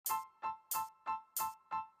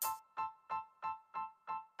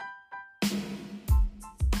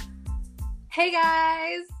Hey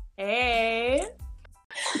guys! Hey!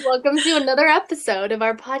 Welcome to another episode of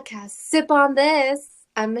our podcast, Sip on This.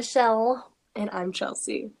 I'm Michelle. And I'm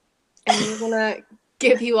Chelsea. And we're gonna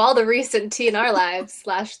give you all the recent tea in our lives /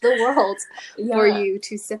 the world for you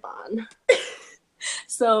to sip on.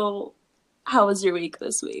 So, how was your week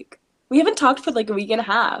this week? We haven't talked for like a week and a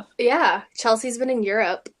half. Yeah, Chelsea's been in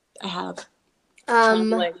Europe. I have.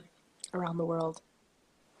 Traveling around the world.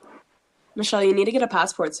 Michelle, you need to get a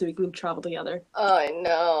passport so we can travel together. Oh, I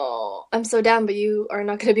know. I'm so down, but you are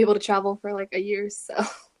not going to be able to travel for like a year, so.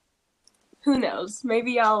 Who knows?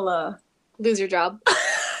 Maybe I'll, lose your job.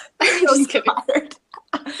 I'm just kidding.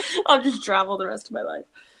 I'll just travel the rest of my life.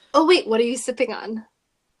 Oh, wait, what are you sipping on?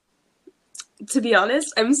 To be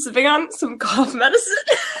honest, I'm sipping on some cough medicine.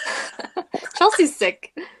 Chelsea's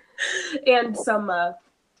sick. And some, I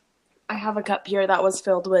have a cup here that was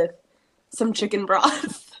filled with some chicken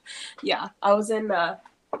broth. Yeah, I was in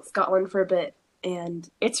Scotland for a bit, and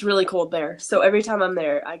it's really cold there. So every time I'm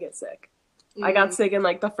there, I get sick. I got sick in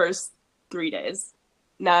like the first 3 days.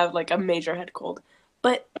 Now I have like a major head cold.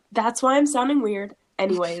 But that's why I'm sounding weird.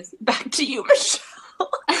 Anyways, back to you, Michelle.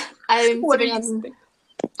 I'm sipping on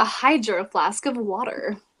a Hydro flask of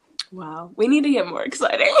water. Wow, we need to get more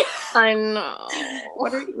exciting. I know.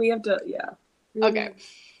 We have to, yeah. Okay,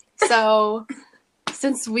 so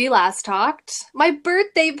since we last talked, my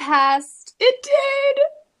birthday passed. It did.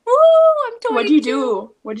 Woo! I'm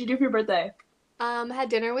 22. What'd you do for your birthday? Had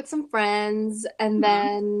dinner with some friends, and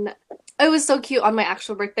then it was so cute. On my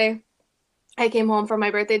actual birthday, I came home from my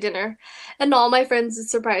birthday dinner, and all my friends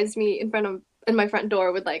surprised me in my front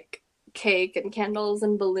door with like cake and candles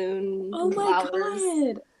and balloons. Oh and my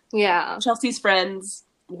flowers. God! Yeah. Chelsea's friends.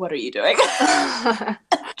 What are you doing?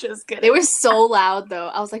 Just kidding. They were so loud though.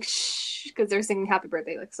 I was like, shh, because they're singing happy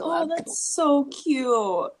birthday like so loud. Oh, that's so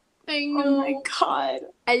cute. I know. Oh my God.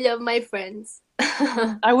 I love my friends.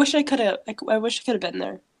 I wish I could have been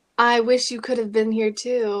there. I wish you could have been here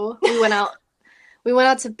too. We went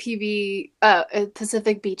out to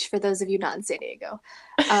Pacific Beach, for those of you not in San Diego.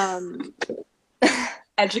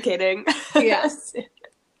 Educating. Yes.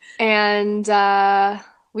 And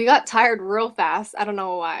we got tired real fast. I don't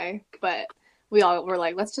know why, but we all were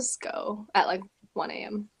like, let's just go at like 1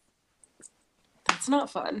 a.m. That's not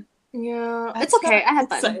fun. Yeah. It's okay. I had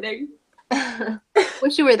fun. Exciting.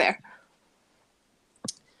 Wish you were there.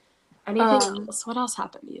 Anything else? What else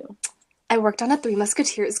happened to you? I worked on a Three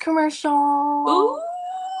Musketeers commercial. Ooh.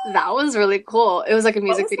 That was really cool. It was like a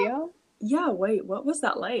music video. Yeah, wait, what was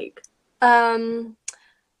that like? I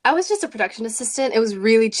was just a production assistant. It was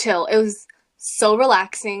really chill. It was so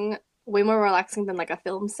relaxing, way more relaxing than like a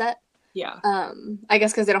film set. Yeah. I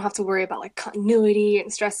guess because they don't have to worry about like continuity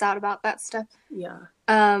and stress out about that stuff. Yeah.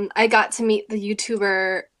 I got to meet the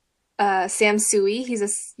YouTuber Sam Sui. He's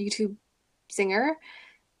a YouTube singer.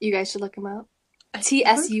 You guys should look him up.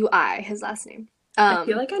 TSUI, his last name. I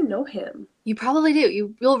feel like I know him. You probably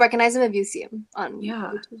do. You'll recognize him if you see him on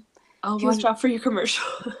YouTube. I'll watch out for your commercial.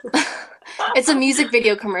 It's a music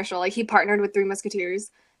video commercial. Like, he partnered with Three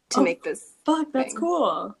Musketeers to make this. Fuck, that's thing.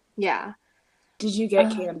 Cool. Yeah. Did you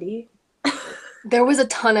get candy? There was a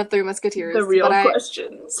ton of Three Musketeers. The real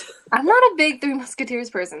questions. I'm not a big Three Musketeers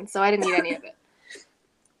person, so I didn't eat any of it.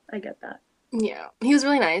 I get that. Yeah. He was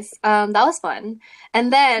really nice. That was fun.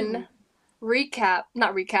 And then,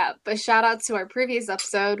 not recap, but shout out to our previous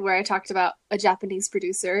episode where I talked about a Japanese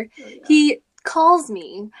producer. Oh, yeah. He calls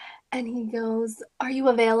me and he goes, "Are you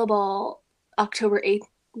available October 8th,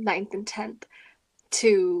 9th, and 10th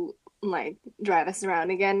to like drive us around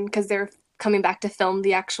again?" Because they're coming back to film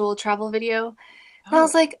the actual travel video. And I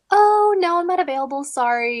was like, "Oh, no, I'm not available.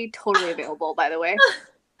 Sorry." Totally available, by the way.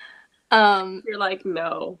 You're like,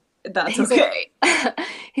 "No, that's okay."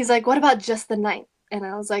 He's like, "What about just the 9th?" And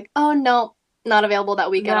I was like, "Oh, no, not available that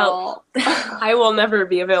week at all." I will never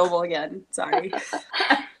be available again. Sorry.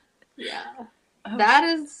 Yeah. Oh.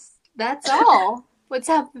 That's all. What's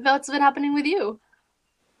been happening with you?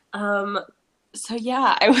 So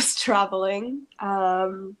yeah, I was traveling.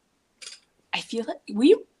 I feel like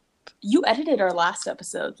you edited our last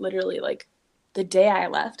episode literally like the day I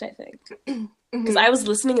left, I think. Because I was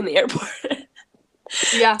listening in the airport.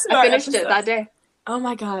 Yeah, I finished it that day. Oh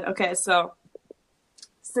my God. Okay, so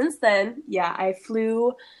since then, yeah, I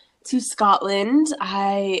flew to Scotland.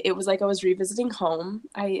 It was like I was revisiting home.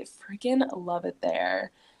 I freaking love it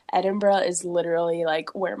there. Edinburgh is literally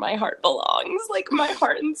like where my heart belongs, like my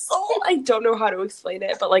heart and soul. I don't know how to explain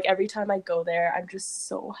it, but like every time I go there, I'm just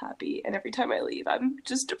so happy, and every time I leave, I'm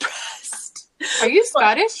just depressed. Are you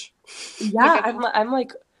Scottish? Yeah, I'm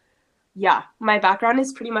like, yeah. My background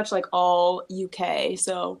is pretty much like all UK,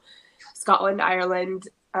 so Scotland, Ireland,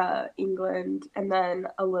 England, and then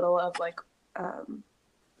a little of like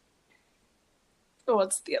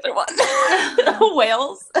what's the other one?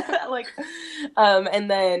 Wales. Like and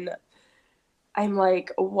then I'm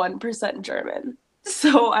like 1% German.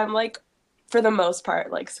 So I'm like for the most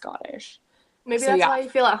part like Scottish. Maybe So, that's yeah. why you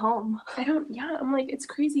feel at home. I'm like, it's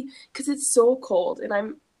crazy because it's so cold, and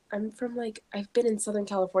I'm from like, I've been in Southern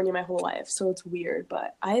California my whole life, so it's weird,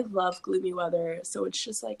 but I love gloomy weather, so it's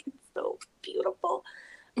just like, it's so beautiful.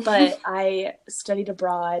 But I studied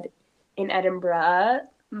abroad in Edinburgh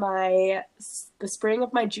the spring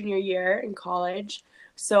of my junior year in college,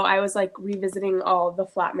 so I was like revisiting all the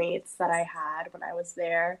flatmates that I had when I was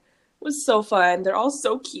there. It was so fun. They're all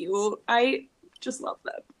so cute. I just love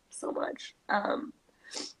them so much.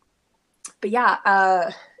 But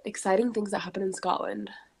yeah, exciting things that happen in Scotland.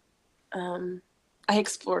 I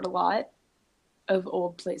explored a lot of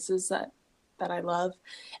old places that I love.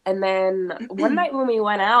 And then one night when we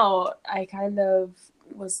went out, I kind of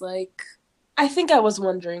was like, I think I was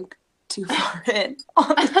one drink too far in on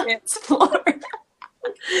the dance floor.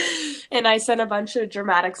 And I sent a bunch of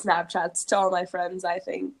dramatic Snapchats to all my friends, I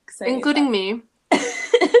think. Including me.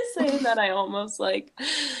 Saying that I almost like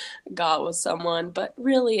got with someone, but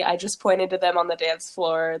really I just pointed to them on the dance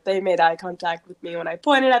floor. They made eye contact with me when I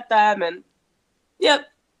pointed at them, and yep,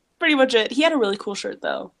 pretty much it. He had a really cool shirt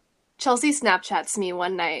though. Chelsea Snapchats me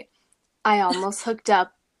one night. I almost hooked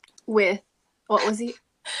up with, what was he?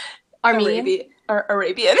 Armenian?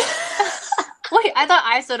 Arabian. Wait, I thought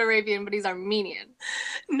I said Arabian, but he's Armenian.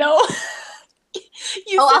 No.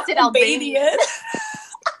 I said Albanian.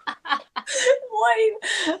 Wait,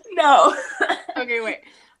 no. Okay, wait.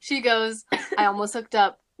 She goes, I almost hooked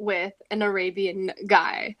up with an Arabian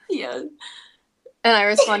guy. Yeah. And I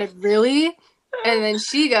responded, really? And then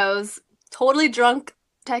she goes, totally drunk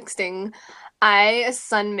texting, I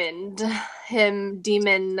Sunmined him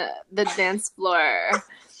demon the dance floor.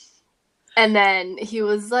 And then he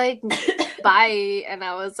was like, bye. And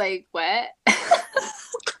I was like, what?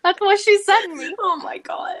 That's what she sent me. Oh my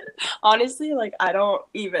god. Honestly, like, I don't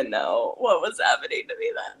even know what was happening to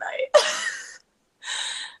me that night.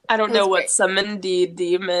 I don't know what summoned the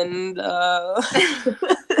demon. But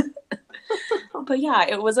yeah,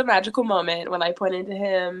 it was a magical moment when I pointed to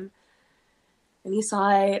him and he saw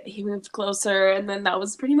it. He moved closer, and then that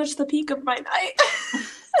was pretty much the peak of my night.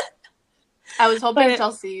 I was hoping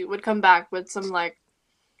Chelsea would come back with some like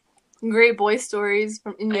great boy stories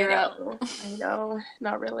from in Europe. I know.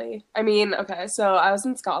 Not really. I mean, okay, so I was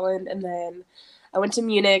in Scotland, and then I went to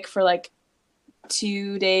Munich for like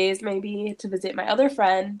 2 days maybe to visit my other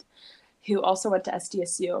friend who also went to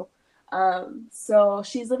SDSU. So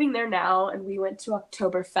she's living there now, and we went to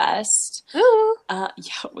Oktoberfest. Ooh. Yeah,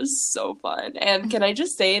 it was so fun. And can I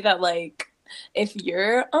just say that, like, if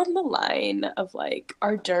you're on the line of like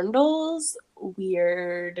our dirndls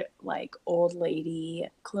weird like old lady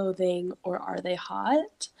clothing, or are they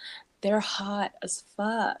hot? They're hot as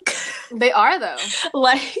fuck. They are though.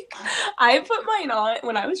 Like, I put mine on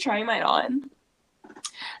when I was trying mine on.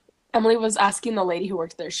 Emily was asking the lady who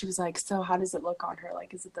worked there, she was like, so how does it look on her?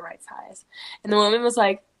 Like, is it the right size? And the woman was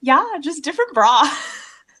like, yeah, just different bra.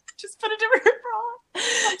 Just put a different bra.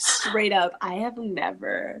 Straight up, I have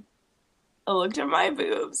never looked at my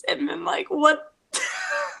boobs and been like, what?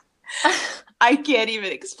 I can't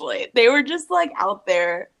even explain. They were just like out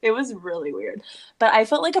there. It was really weird. But I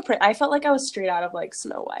felt like I was straight out of like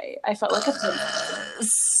Snow White. I felt like a princess.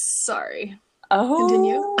 Sorry. Oh,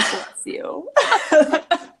 continue. Bless you.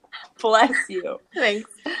 Bless you. Thanks.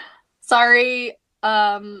 Sorry,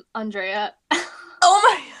 Andrea. Oh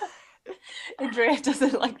my god. Andrea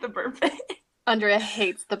doesn't like the burping. Andrea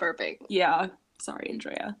hates the burping. Yeah. Sorry,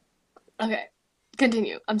 Andrea. Okay.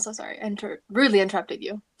 Continue. I'm so sorry. I rudely interrupted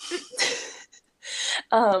you.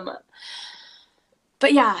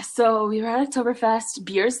 But yeah, so we were at Oktoberfest.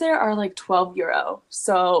 Beers there are like €12,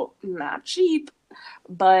 so not cheap.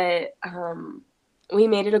 But we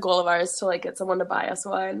made it a goal of ours to like get someone to buy us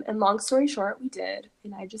one. And long story short, we did.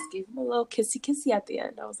 And I just gave him a little kissy at the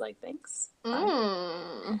end. I was like, thanks.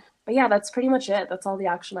 But yeah, that's pretty much it. That's all the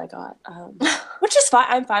action I got. Which is fine.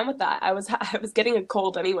 I'm fine with that. I was getting a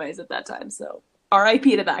cold anyways at that time, so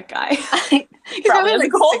R.I.P. to that guy. He's probably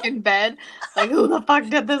like sick in bed. Like, who the fuck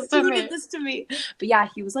did this to me? Who did this to me? But yeah,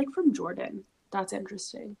 he was like from Jordan. That's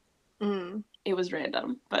interesting. It was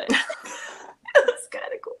random, but it was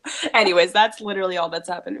kind of cool. Anyways, that's literally all that's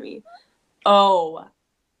happened to me. Oh,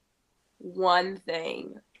 one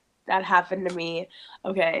thing that happened to me.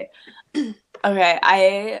 Okay.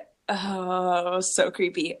 Oh, so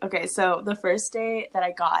creepy. Okay, so the first day that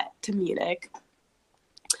I got to Munich,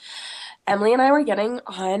 Emily and I were getting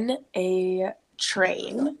on a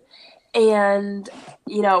train. And,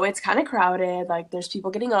 you know, it's kind of crowded. Like, there's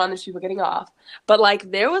people getting on, there's people getting off. But,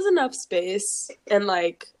 like, there was enough space and,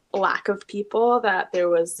 like, lack of people that there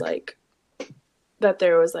was, like,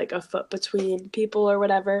 a foot between people or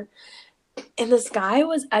whatever. And this guy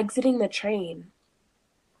was exiting the train.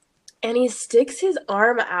 And he sticks his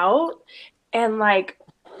arm out and, like,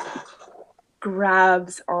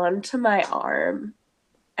 grabs onto my arm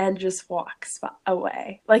and just walks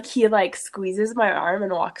away. Like, he, like, squeezes my arm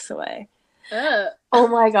and walks away. Oh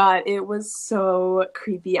my god, it was so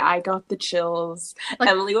creepy. I got the chills. Like,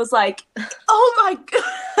 Emily was like, oh my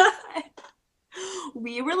god.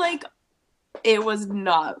 We were like, it was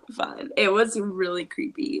not fun. It was really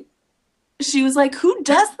creepy. She was like, who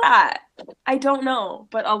does that? I don't know,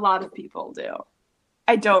 but a lot of people do.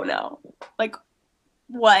 I don't know. Like,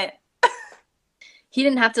 what? He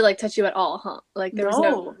didn't have to, like, touch you at all, huh? Like, there was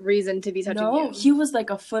no reason to be touching you. No, he was, like,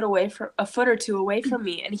 a foot or two away from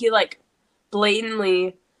me, and he, like,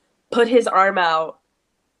 blatantly put his arm out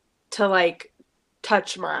to, like,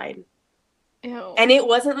 touch mine. Ew. And it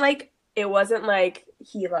wasn't like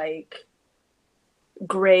he, like,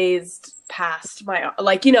 grazed past my,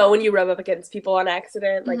 like, you know, when you rub up against people on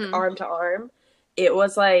accident, like, arm to arm. It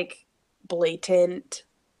was, like, blatant,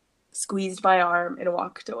 squeezed my arm and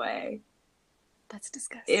walked away. That's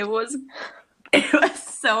disgusting. It was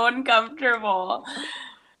so uncomfortable.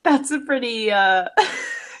 That's a pretty good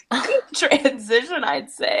transition,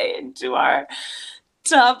 I'd say, into our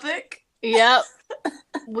topic. Yep.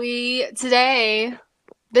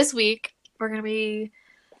 This week, we're going to be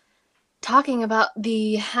talking about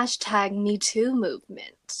the hashtag #MeToo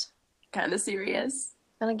movement. Kind of serious.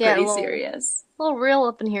 Gonna get pretty serious. A little real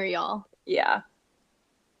up in here, y'all. Yeah.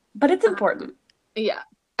 But it's important. Yeah.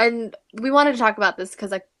 And we wanted to talk about this because,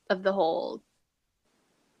 like, of the whole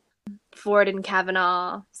Ford and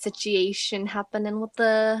Kavanaugh situation happening with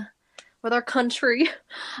our country.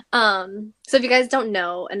 So if you guys don't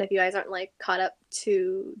know, and if you guys aren't, like, caught up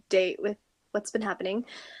to date with what's been happening,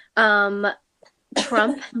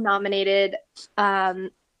 Trump nominated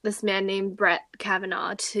this man named Brett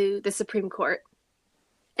Kavanaugh to the Supreme Court.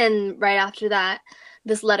 And right after that,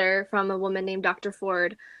 this letter from a woman named Dr.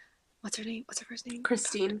 Ford. What's her name? What's her first name?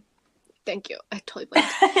 Christine. Thank you. I totally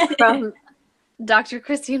blanked. From Dr.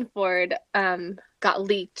 Christine Ford got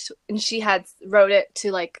leaked, and she had wrote it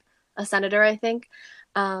to, like, a senator, I think,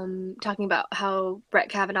 talking about how Brett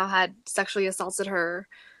Kavanaugh had sexually assaulted her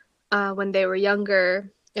when they were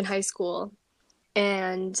younger in high school.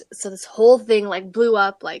 And so this whole thing, like, blew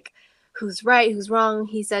up, like, who's right, who's wrong,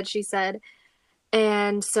 he said, she said.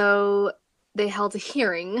 And so they held a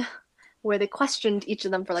hearing where they questioned each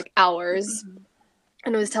of them for, like, hours. Mm-hmm.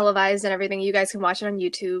 And it was televised and everything. You guys can watch it on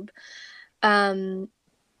YouTube. And,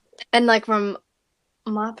 like, from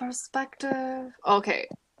my perspective... Okay.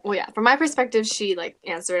 Well, yeah. From my perspective, she, like,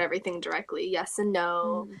 answered everything directly. Yes and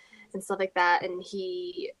no. And stuff like that. And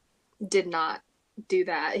he did not do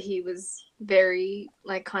that. He was very,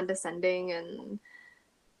 like, condescending and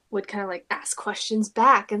would kind of, like, ask questions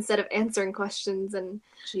back instead of answering questions and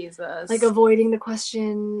Jesus, like, avoiding the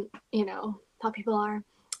question, you know, how people are.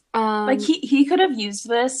 Like, he could have used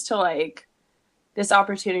this to, like, this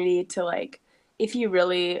opportunity to, like, if he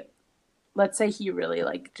really, let's say he really,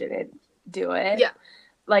 like, didn't do it. Yeah.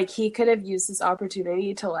 Like, he could have used this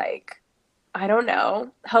opportunity to, like, I don't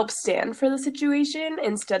know, help stand for the situation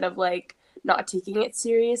instead of, like, not taking it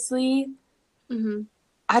seriously. Mm-hmm.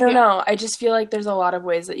 I don't know. I just feel like there's a lot of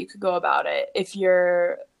ways that you could go about it. If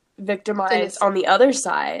you're victimized on the other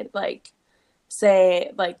side, like,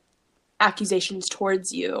 say, like, accusations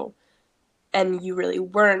towards you, and you really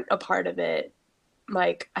weren't a part of it,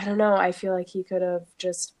 like, I don't know. I feel like he could have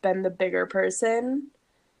just been the bigger person.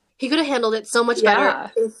 He could have handled it so much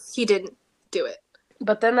better if he didn't do it.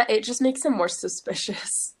 But then it just makes him more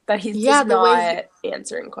suspicious that he's just not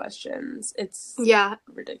answering questions. It's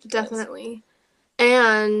ridiculous. Definitely.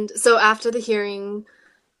 And so after the hearing,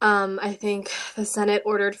 I think the Senate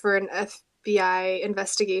ordered for an FBI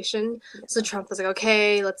investigation. Yeah. So Trump was like,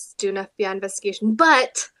 okay, let's do an FBI investigation,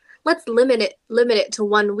 but let's limit it to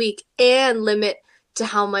 1 week and limit to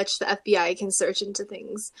how much the FBI can search into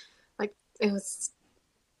things. Like, it was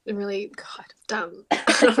really dumb.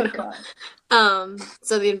 I don't know.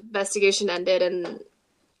 So the investigation ended and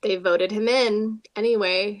they voted him in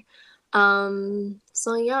anyway.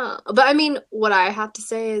 So yeah, but I mean, what I have to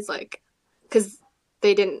say is, like, because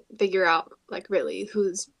they didn't figure out, like, really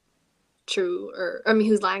who's true or, I mean,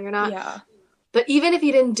 who's lying or not. Yeah. But even if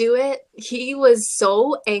he didn't do it, he was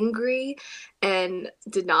so angry and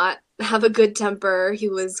did not have a good temper. He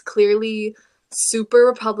was clearly super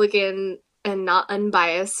Republican and not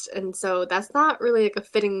unbiased, and so that's not really like a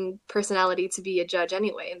fitting personality to be a judge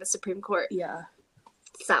anyway in the Supreme Court. Yeah.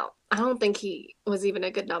 So I don't think he was even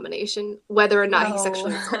a good nomination, whether or not he No.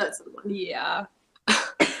 sexually assaulted someone. Yeah.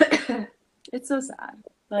 It's so sad.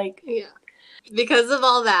 Like, Yeah. Because of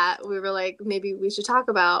all that, we were like, maybe we should talk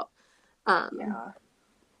about yeah.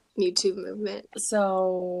 Me Too movement.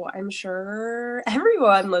 So I'm sure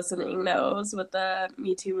everyone listening knows what the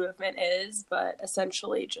Me Too movement is, but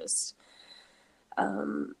essentially just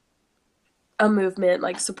a movement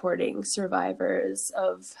like supporting survivors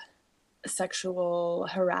of sexual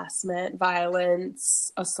harassment,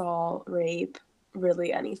 violence, assault, rape,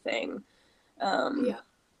 really anything. Yeah.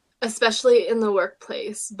 Especially in the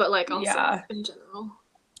workplace, but like also Yeah. in general.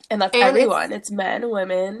 And that's And everyone. It's men,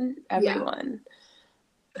 women, everyone.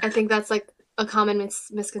 I think that's like a common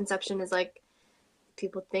misconception is like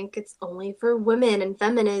people think it's only for women and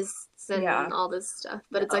feminists and all this stuff.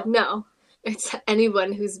 But it's like, no, it's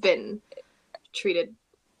anyone who's been treated.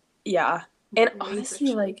 Yeah. And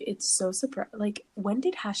honestly, like, it's so surprising. Like, when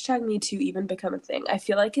did #MeToo even become a thing? I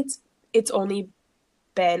feel like it's only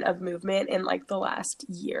been a movement in like the last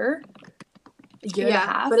year and a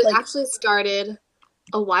half. But it actually started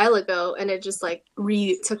a while ago, and it just like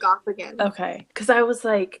took off again. Okay, because I was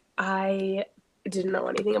like, I didn't know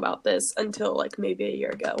anything about this until like maybe a year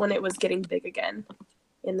ago when it was getting big again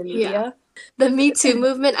in the media. Yeah. The Me Too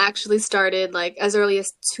movement actually started like as early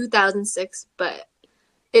as 2006, but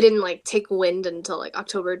it didn't like take wind until like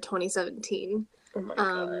October 2017. Oh my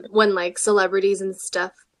God. When like celebrities and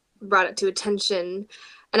stuff brought it to attention.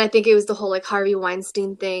 And I think it was the whole like Harvey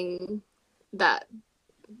Weinstein thing that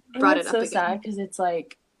brought it up again. It's so sad because it's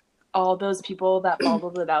like all those people that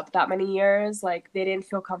followed it up that many years, like they didn't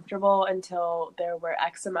feel comfortable until there were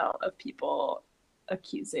X amount of people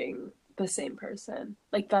accusing the same person.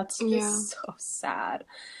 Like that's just so sad.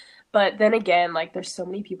 But then again, like there's so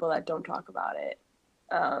many people that don't talk about it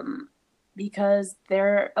because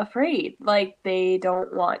they're afraid. Like they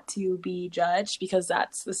don't want to be judged because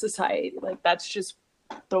that's the society. Like that's just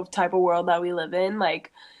the type of world that we live in.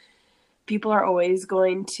 Like people are always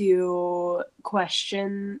going to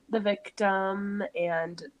question the victim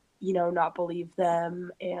and, you know, not believe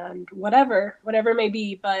them and whatever it may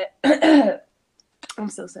be. But I'm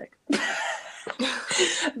so sick.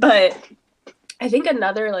 But I think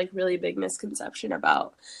another like really big misconception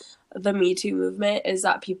about the Me Too movement is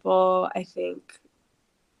that people, I think,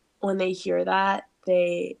 when they hear that,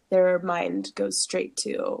 their mind goes straight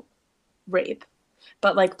to rape.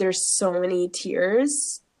 But like there's so many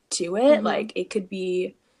tiers to it. Mm-hmm. Like it could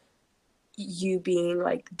be you being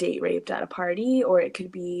like date raped at a party, or it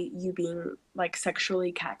could be you being like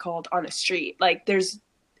sexually catcalled on a street. Like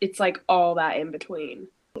it's like all that in between.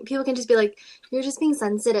 People can just be like, you're just being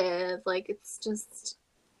sensitive, like it's just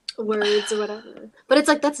words or whatever. But it's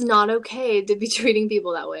like that's not okay to be treating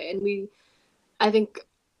people that way. And I think,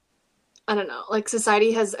 I don't know, like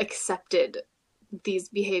society has accepted these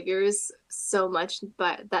behaviors so much,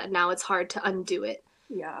 but that now it's hard to undo it.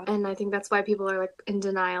 Yeah. And I think that's why people are like in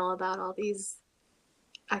denial about all these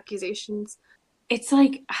accusations. It's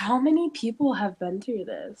like, how many people have been through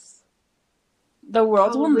this? The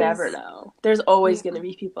world will never know. There's always going to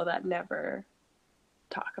be people that never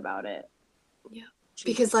talk about it. Yeah. Jeez.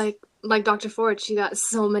 Because like Dr. Ford, she got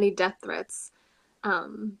so many death threats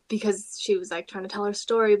because she was like trying to tell her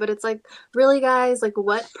story. But it's like, really, guys, like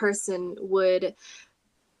what person would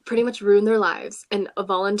pretty much ruin their lives and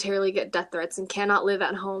voluntarily get death threats and cannot live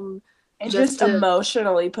at home and just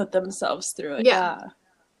emotionally put themselves through it? Yeah.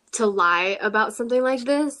 To lie about something like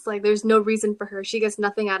this, like there's no reason for her. She gets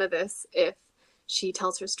nothing out of this if she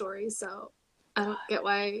tells her story, so I don't get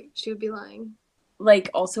why she would be lying. Like,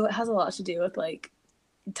 also, it has a lot to do with, like,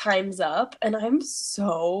 Time's Up, and I'm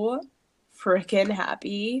so freaking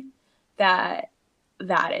happy that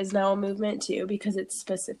that is now a movement, too, because it's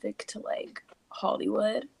specific to, like,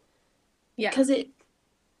 Hollywood. Yeah. Because it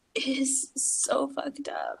is so fucked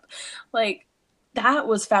up. Like, that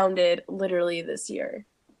was founded literally this year.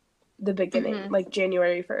 The beginning, like,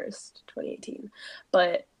 January 1st, 2018.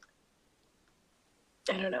 But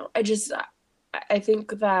I don't know. I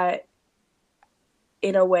think that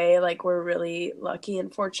in a way, like, we're really lucky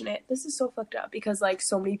and fortunate. This is so fucked up because, like,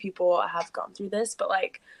 so many people have gone through this, but,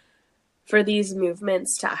 like, for these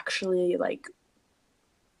movements to actually, like,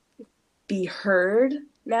 be heard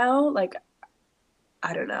now, like,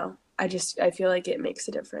 I don't know. I feel like it makes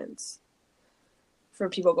a difference for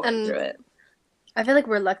people going through it. I feel like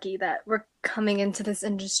we're lucky that we're coming into this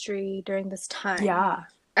industry during this time. Yeah.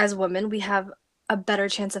 As women, we have a better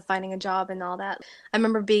chance of finding a job and all that. I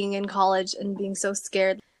remember being in college and being so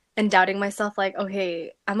scared and doubting myself, like,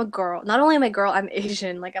 okay, I'm a girl. Not only am I a girl, I'm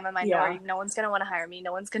Asian. Like, I'm a Yeah. minority. No one's gonna want to hire me.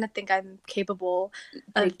 No one's gonna think I'm capable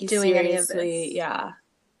of Take you doing any of seriously. this. Yeah.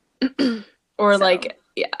 Or So, like,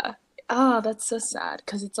 yeah. Oh, that's so sad.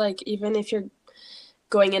 Because it's like, even if you're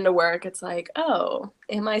going into work, it's like, oh,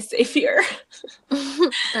 am I safe here?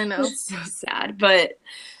 I know. It's so sad, but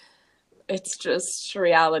it's just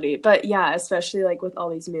reality. But yeah, especially like with all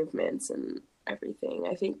these movements and everything,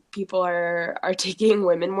 I think people are taking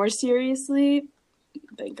women more seriously.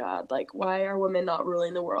 Thank God. Like, why are women not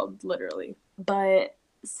ruling the world, literally? But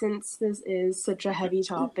since this is such a heavy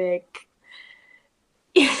topic,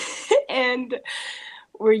 and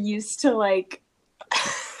we're used to like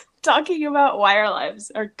talking about why our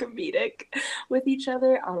lives are comedic with each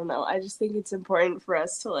other, I don't know. I just think it's important for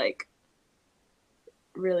us to like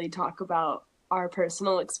really talk about our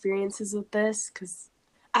personal experiences with this, because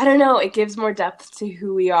I don't know, it gives more depth to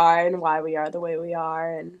who we are and why we are the way we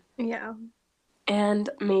are, Yeah. and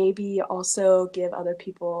maybe also give other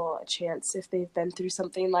people a chance, if they've been through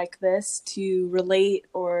something like this, to relate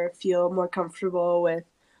or feel more comfortable with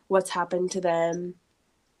what's happened to them,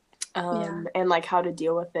 Yeah. and like how to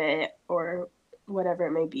deal with it, or whatever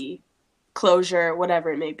it may be, closure,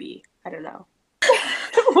 whatever it may be. I don't know.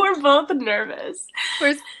 We're both nervous.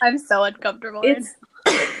 I'm so uncomfortable right It's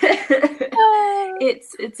now.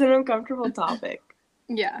 it's an uncomfortable topic,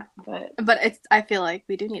 Yeah. but But I feel like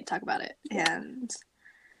we do need to talk about it. And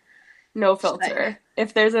no should filter.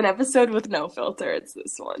 If there's an episode with no filter, it's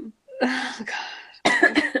this one. Oh,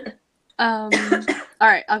 God. All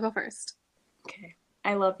right, I'll go first. Okay.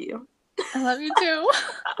 I love you. I love you too.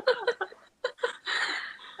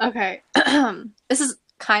 Okay. This is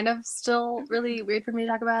kind of still really weird for me to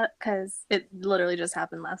talk about because it literally just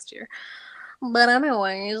happened last year. But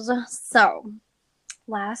anyways, so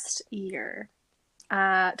last year,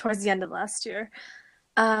 towards the end of last year,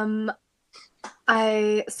 um,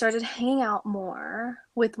 I started hanging out more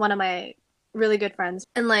with one of my really good friends.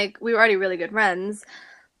 And like we were already really good friends.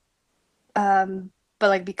 But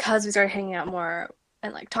like because we started hanging out more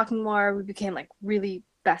and like talking more, we became like really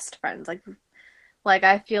best friends. Like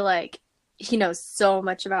I feel like he knows so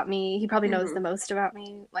much about me. He probably knows the most about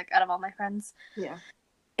me, like out of all my friends. Yeah.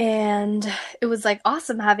 And it was like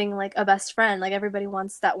awesome having like a best friend. Like everybody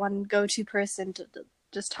wants that one go-to person to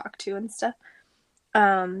just talk to and stuff.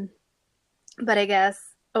 But I guess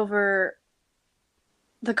over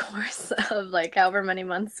the course of like however many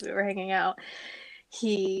months we were hanging out,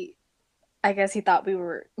 he I guess he thought we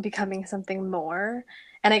were becoming something more.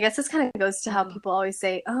 And I guess this kind of goes to how people always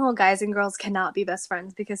say, oh, guys and girls cannot be best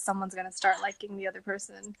friends because someone's going to start liking the other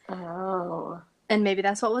person. Oh. And maybe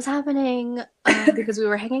that's what was happening because we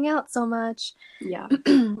were hanging out so much. Yeah.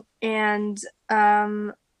 And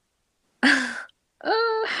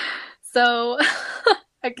so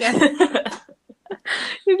again,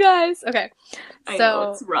 you guys, okay. I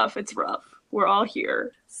know, it's rough. It's rough. We're all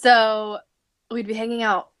here. So we'd be hanging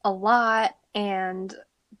out a lot, and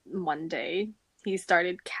one day he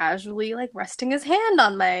started casually like resting his hand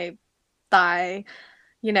on my thigh,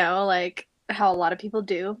 you know, like how a lot of people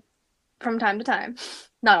do from time to time.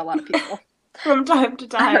 Not a lot of people. From time to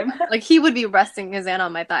time. Like he would be resting his hand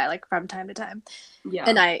on my thigh like from time to time. Yeah.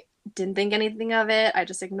 And I didn't think anything of it. I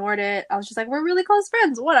just ignored it. I was just like, we're really close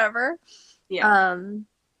friends, whatever. Yeah.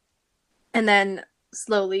 And then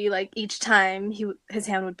slowly, like each time his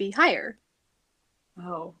hand would be higher.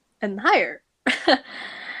 Oh. And higher.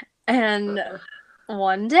 And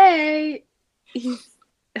one day oh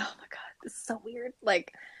my God, this is so weird.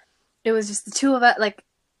 Like it was just the two of us, like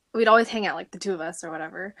we'd always hang out like the two of us or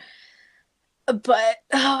whatever. But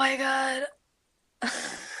oh my God.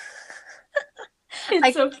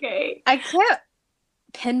 It's okay. I can't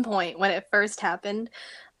pinpoint when it first happened,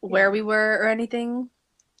 where we were or anything.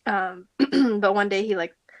 But one day he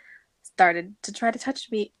like started to try to touch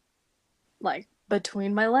me like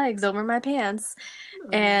between my legs over my pants.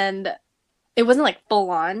 And it wasn't like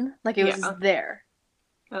full on, like it was just there.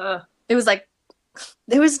 It was like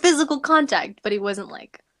there was physical contact, but he wasn't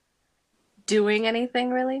like doing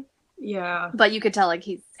anything really. Yeah. But you could tell like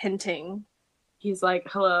he's hinting. He's like,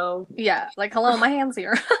 hello. Yeah, like hello, my hand's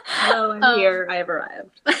here. Hello, I'm here. I have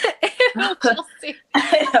arrived. Chelsea.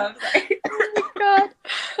 I know, I'm sorry. Oh my God.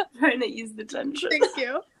 I'm trying to use the tension. Thank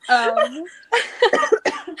you.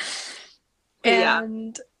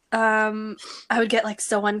 And I would get like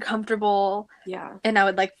so uncomfortable. Yeah. And I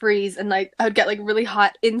would like freeze and like I would get like really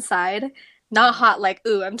hot inside. Not hot like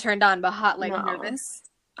ooh, I'm turned on, but hot like nervous.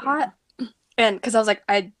 Hot. And because I was like,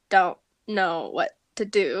 I don't know what to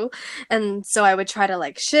do. And so I would try to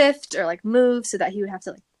like shift or like move so that he would have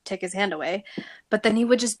to like take his hand away. But then he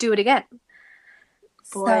would just do it again.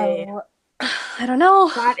 Boy, So I don't know.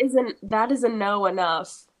 that isn't no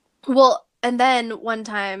enough. Well, and then one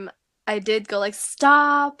time I did go like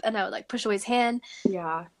stop and I would like push away his hand,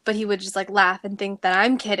 Yeah, but he would just like laugh and think that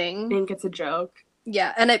I'm kidding. think it's a joke.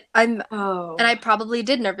 Yeah, and I Oh, probably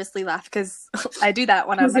did nervously laugh because I do that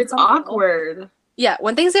when I'm because it's uncomfortable. awkward. Yeah,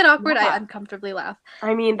 when things get awkward, I Yeah. uncomfortably laugh.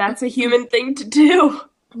 I mean, that's a human thing to do.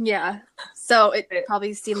 Yeah. So it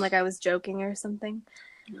probably seemed like I was joking or something.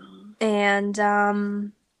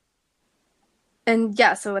 And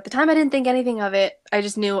yeah, so at the time I didn't think anything of it. I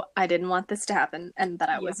just knew I didn't want this to happen and that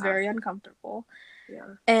I was Yeah. very uncomfortable.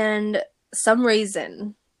 Yeah. And some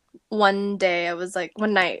reason, one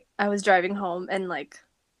night I was driving home and like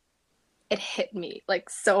it hit me like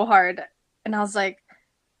so hard. And I was like,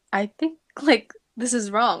 I think like this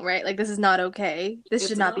is wrong, right? Like this is not okay. This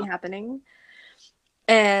should not be happening.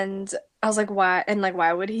 And I was like, why? And like,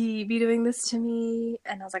 why would he be doing this to me?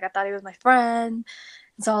 And I was like, I thought he was my friend.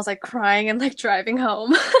 And so I was like crying and like driving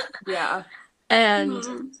home. Yeah. And,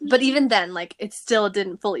 but even then, like, it still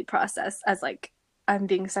didn't fully process as like I'm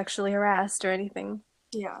being sexually harassed or anything.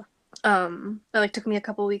 Yeah. It like took me a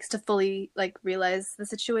couple weeks to fully like realize the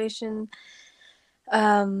situation.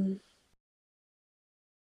 But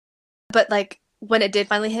like when it did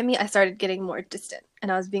finally hit me, I started getting more distant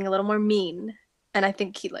and I was being a little more mean. And I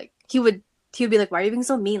think he would be like, "Why are you being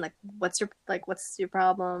so mean? Like, what's your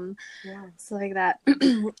problem?" Yeah. So like that.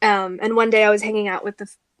 And one day I was hanging out with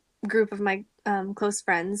the group of my close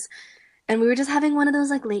friends, and we were just having one of those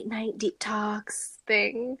like late night deep talks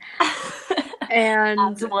thing. And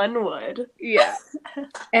as one would. Yeah.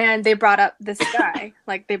 And they brought up this guy,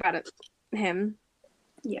 like they brought up him.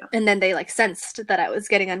 Yeah. And then they like sensed that I was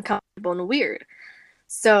getting uncomfortable and weird.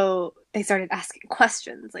 So they started asking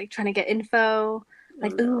questions, like trying to get info.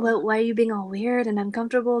 Like, ooh, why are you being all weird and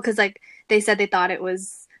uncomfortable? Because like they said they thought it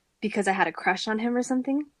was because I had a crush on him or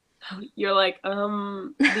something. You're like,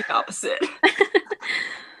 the opposite.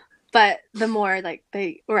 But the more like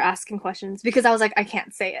they were asking questions, because I was like, I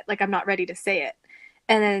can't say it. Like I'm not ready to say it.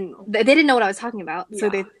 And then they didn't know what I was talking about. So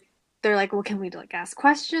they're like, well, can we like ask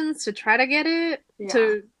questions to try to get it?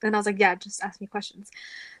 Yeah. And I was like, yeah, just ask me questions.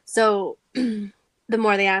 So the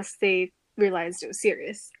more they asked, they realized it was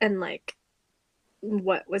serious and like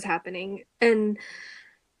what was happening. And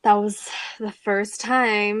that was the first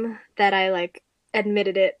time that I like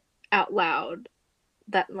admitted it out loud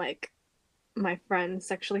that like my friend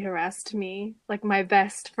sexually harassed me, like my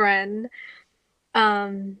best friend.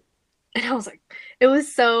 And I was like, it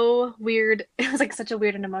was so weird. It was like such a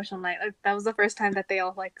weird and emotional night. Like that was the first time that they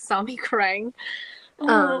all like saw me crying. It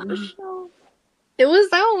was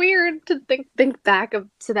so weird to think back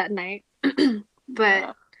to that night.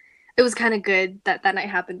 But it was kind of good that night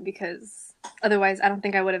happened because otherwise I don't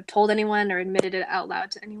think I would have told anyone or admitted it out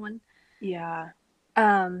loud to anyone. Yeah.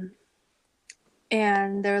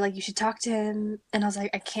 And they're like, you should talk to him. And I was like,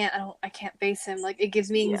 I can't face him. Like it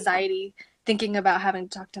gives me anxiety thinking about having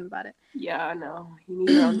to talk to him about it. Yeah, no. You need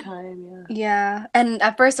your own time, yeah. Yeah. And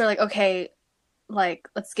at first they're like, okay, like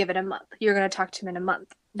let's give it a month. You're gonna talk to him in a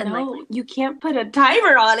month. And no, like, you can't put a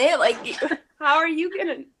timer on it. Like how are you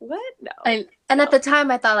gonna what? No. And at the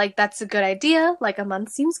time I thought like that's a good idea. Like a month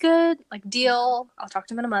seems good. Like deal. I'll talk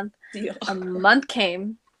to him in a month. Deal. A month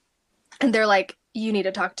came and they're like, you need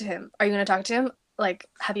to talk to him. Are you gonna talk to him? Like,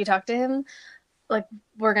 have you talked to him? Like,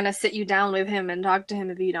 we're gonna sit you down with him and talk to him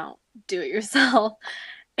if you don't do it yourself.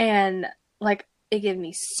 And like it gave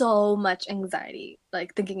me so much anxiety,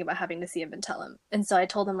 like thinking about having to see him and tell him. And so I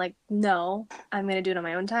told him like, no, I'm gonna do it on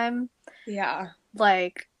my own time. Yeah.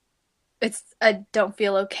 Like I don't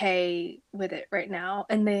feel okay with it right now.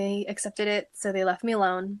 And they accepted it, so they left me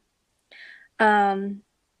alone.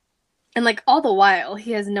 And like all the while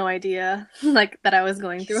he has no idea like that I was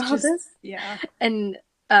going through all this. Yeah. And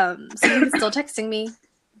so he was still texting me,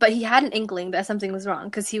 but he had an inkling that something was wrong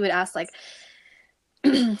because he would ask like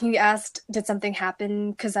he asked, did something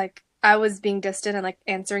happen? Because like I was being distant and like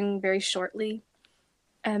answering very shortly.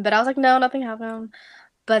 But I was like, no, nothing happened.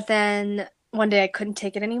 But then one day I couldn't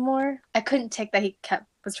take it anymore. I couldn't take that he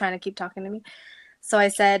was trying to keep talking to me. So I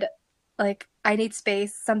said, like, I need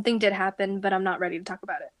space. Something did happen, but I'm not ready to talk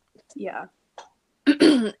about it. Yeah.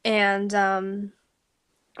 And I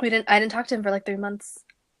didn't talk to him for like 3 months.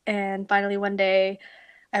 And finally one day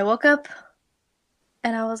I woke up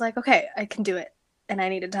and I was like, okay, I can do it. And I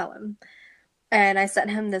need to tell him. And I sent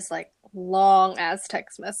him this like long ass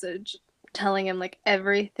text message telling him like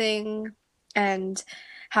everything and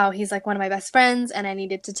how he's like one of my best friends and I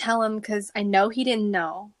needed to tell him because I know he didn't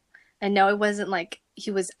know. I know it wasn't like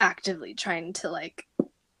he was actively trying to like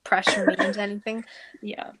pressure me into anything.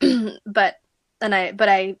 Yeah. But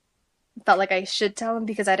I felt like I should tell him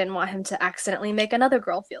because I didn't want him to accidentally make another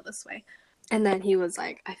girl feel this way. And then he was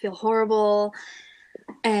like, I feel horrible.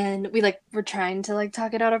 And we like were trying to like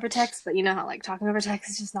talk it out over text, but you know how like talking over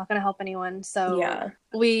text is just not gonna help anyone. So Yeah.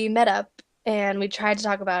 we met up and we tried to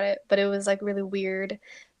talk about it, but it was like really weird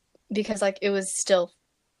because like it was still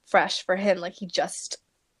fresh for him. Like he just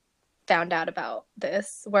found out about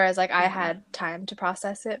this, whereas like I had time to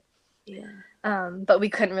process it. Yeah. But we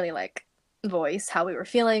couldn't really like voice how we were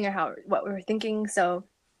feeling or what we were thinking. So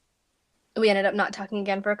we ended up not talking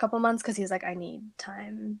again for a couple months because he's like, I need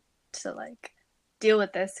time to like deal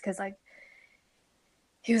with this because like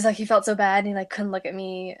he was like he felt so bad and he like couldn't look at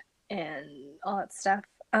me and all that stuff.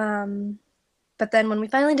 But then when we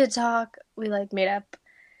finally did talk, we like made up,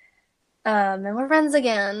 and we're friends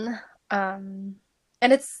again. And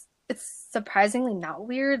it's surprisingly not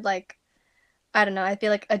weird. Like I don't know. I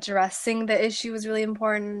feel like addressing the issue was really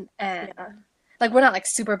important, and like we're not like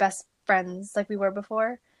super best friends like we were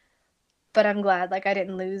before. But I'm glad like I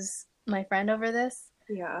didn't lose my friend over this.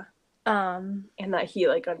 Yeah. And that he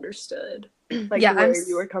like understood like yeah, where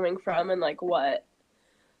you were coming from and like what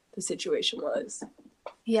the situation was.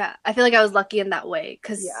 Yeah, I feel like I was lucky in that way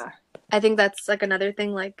because I think that's like another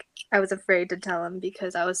thing. Like I was afraid to tell him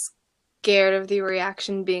because I was scared of the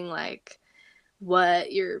reaction being like,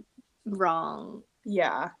 "What? You're wrong.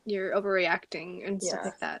 Yeah, you're overreacting and stuff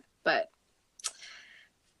like that." But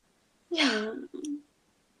yeah,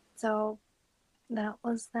 so that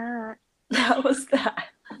was that. That was that.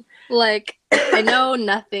 Like I know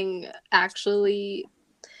nothing actually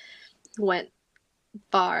went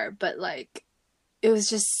far, but like it was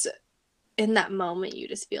just in that moment you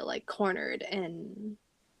just feel like cornered and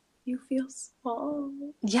you feel small.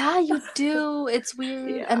 Yeah, you do. It's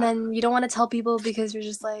weird. And then you don't want to tell people because you're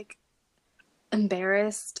just like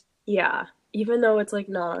embarrassed. Yeah, even though it's like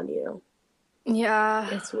not on you. Yeah.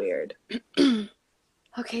 It's weird.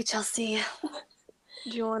 Okay, Chelsea.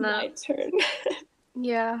 Do you want to? My turn.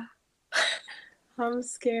 Yeah. I'm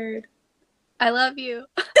scared. I love you.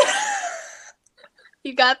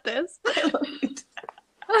 You got this. I love you too.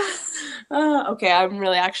 Okay, I'm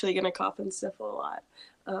really actually going to cough and sniffle a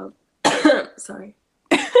lot. Sorry.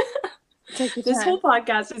 Take your time. This whole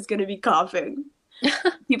podcast is going to be coughing.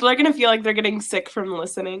 People are going to feel like they're getting sick from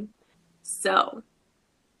listening. So,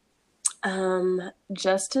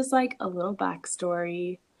 just as like a little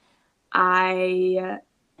backstory, I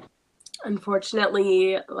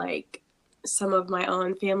unfortunately, like some of my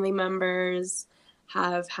own family members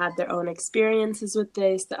have had their own experiences with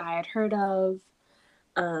this that I had heard of.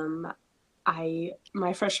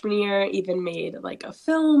 My freshman year even made like a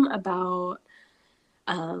film about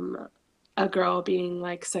a girl being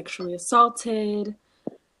like sexually assaulted,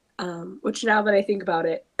 which now that I think about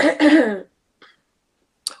it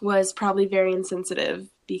was probably very insensitive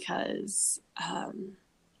because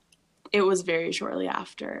it was very shortly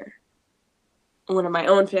after one of my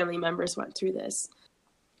own family members went through this.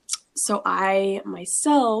 So I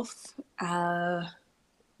myself,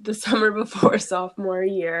 the summer before sophomore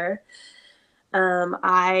year,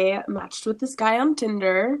 I matched with this guy on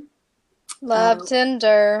Tinder. Love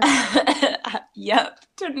Tinder. Yep,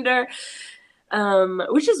 Tinder.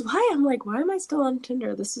 Which is why I'm like, why am I still on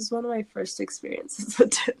Tinder? This is one of my first experiences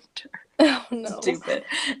with Tinder. Oh no. Stupid.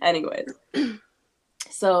 Anyways.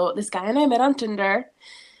 So this guy and I met on Tinder.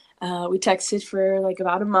 We texted for like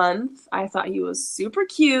about a month. I thought he was super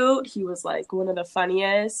cute. He was like one of the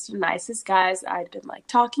funniest, nicest guys I'd been like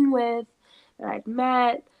talking with that I'd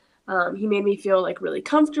met. He made me feel like really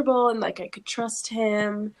comfortable and like I could trust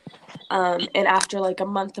him. And after like a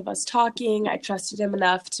month of us talking, I trusted him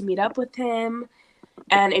enough to meet up with him.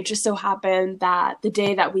 And it just so happened that the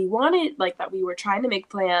day that we wanted, like that we were trying to make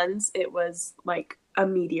plans, it was like a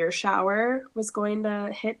meteor shower was going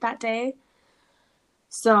to hit that day.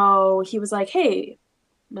 So he was like, hey,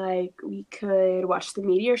 like we could watch the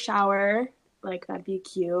meteor shower. Like that'd be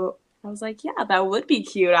cute. I was like, yeah, that would be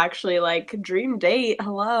cute actually. Like dream date.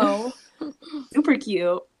 Hello. Super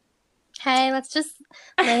cute. Hey, let's just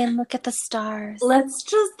lay and look at the stars. Let's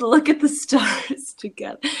just look at the stars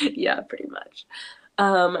together. Yeah, pretty much.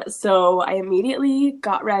 So I immediately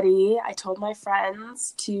got ready. I told my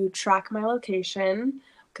friends to track my location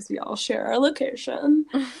because we all share our location.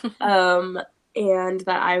 And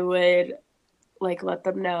that I would like let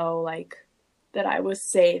them know like that I was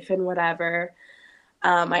safe and whatever.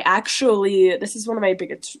 I actually, this is one of my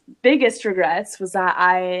biggest regrets was that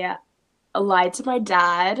I lied to my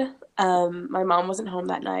dad. My mom wasn't home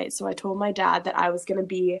that night, so I told my dad that I was going to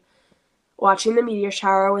be watching the meteor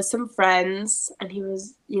shower with some friends, and he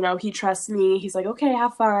was, you know, he trusts me. He's like, okay,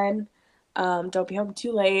 have fun. Don't be home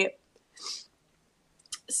too late.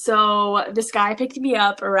 So this guy picked me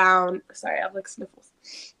up around. Sorry, I have like sniffles.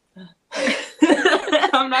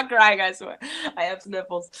 I'm not crying, I swear. I have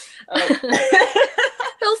sniffles.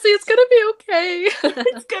 Elsie, it's gonna be okay.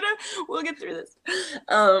 We'll get through this.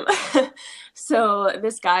 So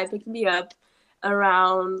this guy picked me up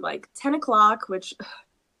around like 10 o'clock, which,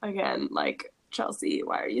 again, like, Chelsea,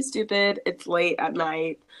 why are you stupid? It's late at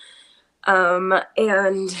night.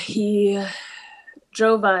 And he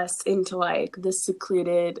drove us into like this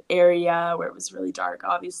secluded area where it was really dark,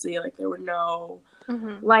 obviously. Like, there were no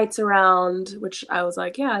lights around, which I was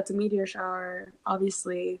like, yeah, it's a meteor shower,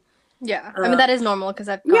 obviously. Yeah, I mean, that is normal because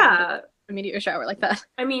I've gone to a meteor shower like that.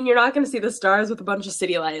 I mean, you're not going to see the stars with a bunch of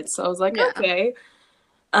city lights, so I was like, okay.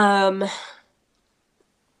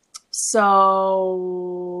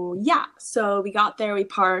 So we got there, we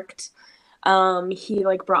parked. He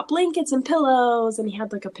like brought blankets and pillows, and he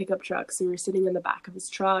had like a pickup truck, so we were sitting in the back of his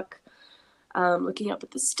truck, looking up at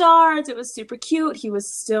the stars. It was super cute. He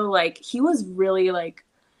was really like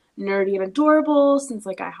nerdy and adorable since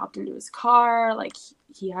like I hopped into his car. Like,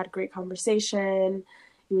 he had a great conversation.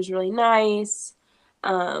 He was really nice.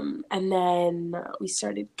 And then we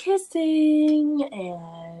started kissing,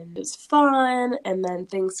 and it was fun. And then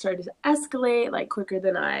things started to escalate like quicker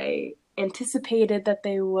than I anticipated that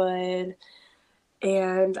they would.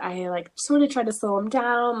 And I like sort of tried to slow him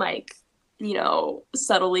down, like, you know,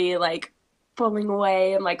 subtly like pulling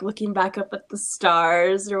away and like looking back up at the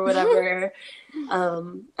stars or whatever.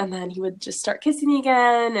 And then he would just start kissing me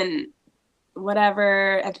again and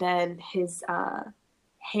whatever. And then his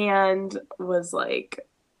hand was like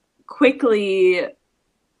quickly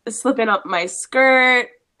slipping up my skirt,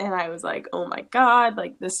 and I was like, oh my god,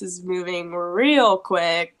 like, this is moving real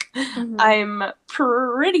quick. I'm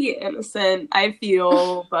pretty innocent, I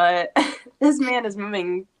feel, but this man is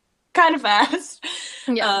moving kind of fast.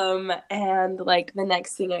 And like the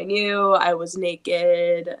next thing I knew, I was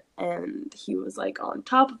naked and he was like on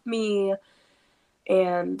top of me.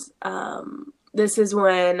 And this is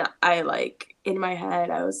when I like, in my head,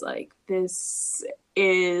 I was like, this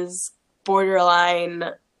is borderline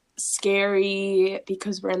scary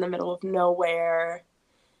because we're in the middle of nowhere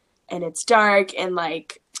and it's dark, and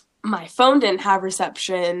like my phone didn't have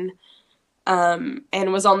reception, and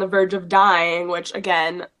was on the verge of dying, which,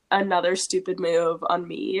 again, another stupid move on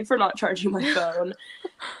me for not charging my phone.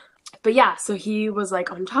 But yeah, so he was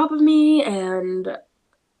like on top of me, and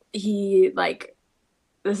he like,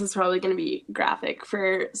 this is probably going to be graphic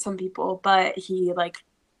for some people, but he like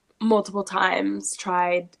multiple times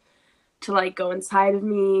tried to like go inside of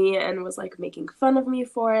me and was like making fun of me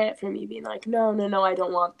for me being like, no, I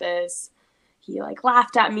don't want this. He like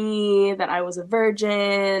laughed at me that I was a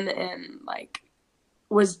virgin, and like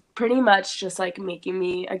was pretty much just like making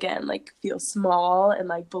me, again, like feel small and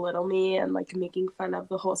like belittle me and like making fun of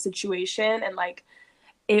the whole situation. And like,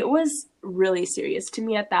 it was really serious to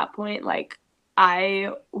me at that point. Like,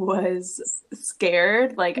 I was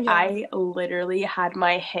scared. Like, I literally had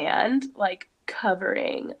my hand like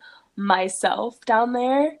covering myself down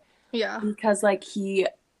there. Yeah. Because like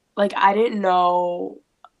I didn't know,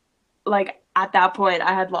 like at that point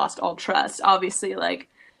I had lost all trust. Obviously, like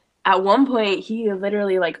at one point he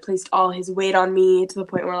literally like placed all his weight on me to the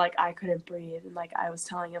point where like I couldn't breathe, and like I was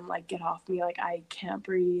telling him like, get off me, like I can't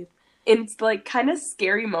breathe. It's like kind of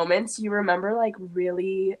scary moments. You remember like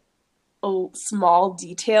really small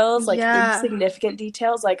details, like insignificant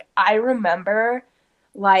details. Like I remember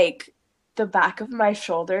like the back of my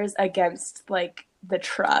shoulders against like the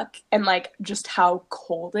truck, and like just how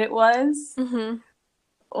cold it was.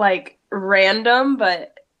 Like random,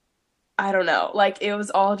 but I don't know, like it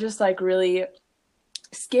was all just like really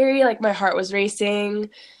scary. Like my heart was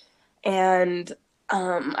racing, and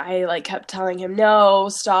I like kept telling him, no,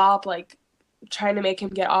 stop, like trying to make him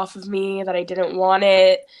get off of me, that I didn't want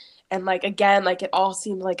it. And like, again, like it all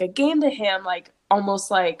seemed like a game to him, like almost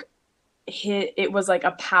like it was like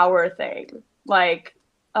a power thing. Like,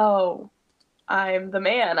 oh, I'm the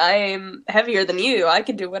man. I'm heavier than you. I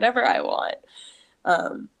can do whatever I want.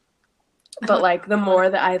 But like the more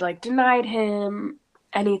that I like denied him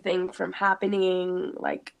anything from happening,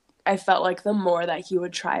 like I felt like the more that he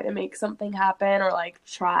would try to make something happen, or like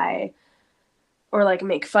try or like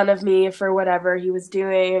make fun of me for whatever he was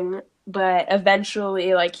doing. But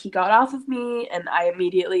eventually, like, he got off of me, and I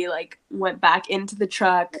immediately like went back into the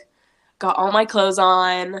truck, got all my clothes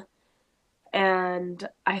on, and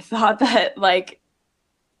I thought that like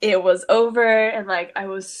it was over, and like I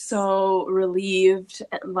was so relieved,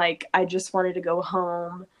 and like I just wanted to go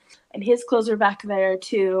home. And his clothes were back there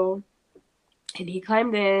too, and he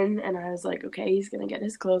climbed in, and I was like, okay, he's gonna get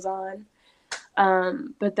his clothes on.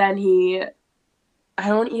 But then he I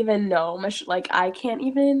don't even know much. Like, I can't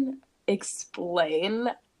even explain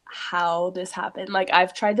how this happened. Like,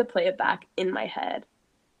 I've tried to play it back in my head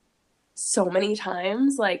so many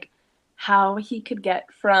times, like how he could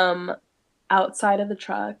get from outside of the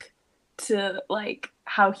truck to like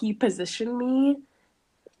how he positioned me.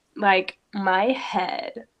 Like, my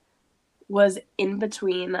head was in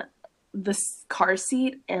between the car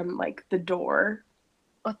seat and like the door,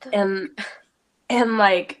 What the? and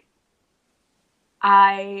like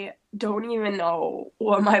I don't even know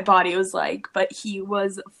what my body was like, but he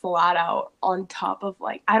was flat out on top of,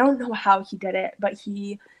 like, I don't know how he did it, but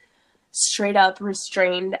he straight up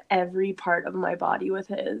restrained every part of my body with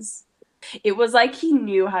his. It was like he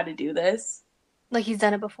knew how to do this. Like he's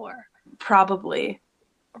done it before. Probably.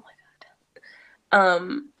 Oh my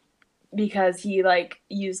god. Because he like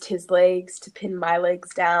used his legs to pin my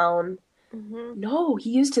legs down. Mm-hmm. No, he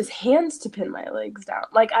used his hands to pin my legs down.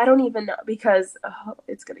 Like, I don't even know, because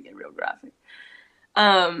it's gonna get real graphic.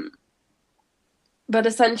 But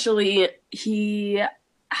essentially, he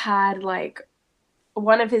had like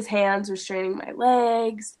one of his hands restraining my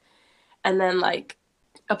legs, and then like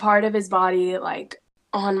a part of his body like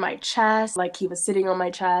on my chest, like he was sitting on my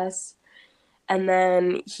chest, and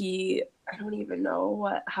then I don't even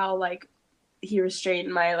know how like he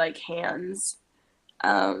restrained my like hands.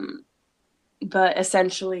 But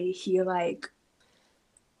essentially he like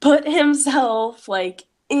put himself like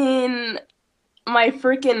in my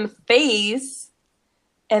freaking face,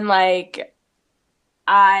 and like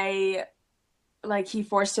I like he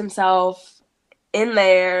forced himself in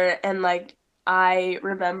there, and like I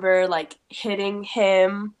remember like hitting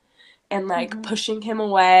him and like Mm-hmm. pushing him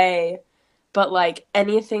away, but like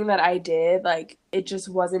anything that I did, like it just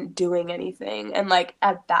wasn't doing anything. And like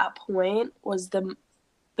at that point was the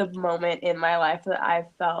moment in my life that I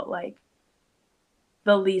felt like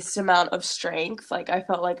the least amount of strength. Like, I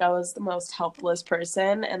felt like I was the most helpless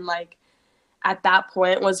person, and like at that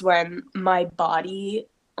point was when my body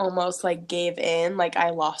almost like gave in. Like, I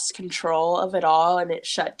lost control of it all and it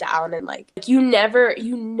shut down. And like you never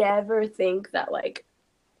think that like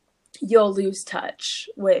you'll lose touch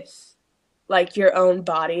with like your own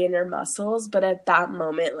body and your muscles, but at that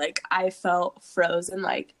moment like I felt frozen.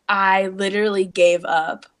 Like, I literally gave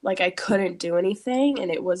up. Like, I couldn't do anything,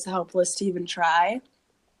 and it was helpless to even try.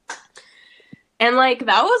 And like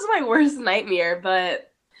that was my worst nightmare.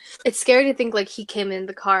 But It's scary to think like he came in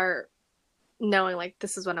the car knowing like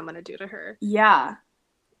this is what I'm gonna do to her. yeah,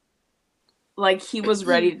 like he was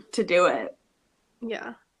ready to do it,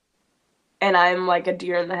 Yeah. and I'm like a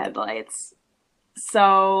deer in the headlights.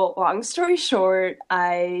 So, long story short,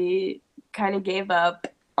 I kind of gave up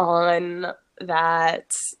on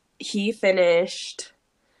that. He finished,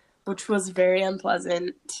 which was very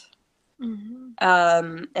unpleasant.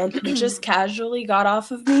 Mm-hmm. And he just casually got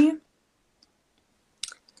off of me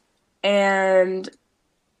and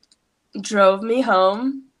drove me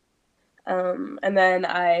home. And then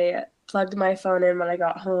I plugged my phone in when I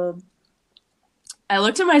got home. I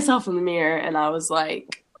looked at myself in the mirror and I was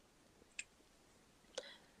like,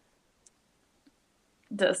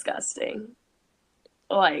 disgusting.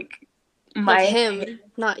 Like, Like my, him,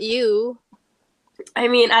 not you. I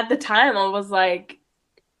mean, at the time I was like,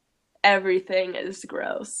 everything is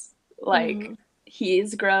gross. Mm-hmm. Like,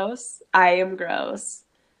 he's gross. I am gross.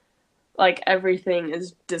 Like, everything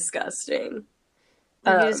is disgusting.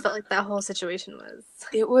 Like you just felt like that whole situation was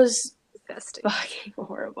It was disgusting. fucking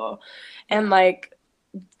horrible. And Yeah. like,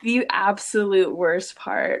 the absolute worst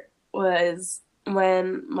part was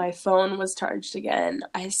when my phone was charged again.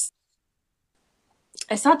 I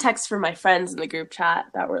saw texts from my friends in the group chat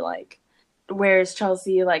that were like, where's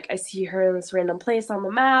Chelsea? Like, I see her in this random place on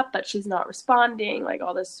the map, but she's not responding. Like,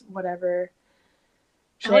 all this whatever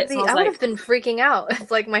shit. So I was I would like, have been freaking out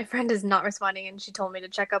if like my friend is not responding and she told me to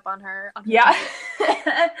check up on her yeah.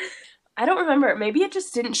 text. I don't remember. Maybe it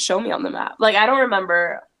just didn't show me on the map. Like, I don't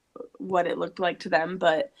remember what it looked like to them,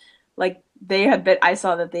 but like I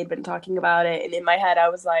saw that they'd been talking about it, and in my head I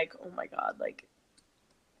was like, oh my god, like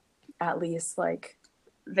at least like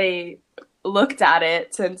they looked at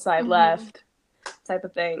it since I Mm-hmm. left, type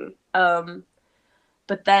of thing.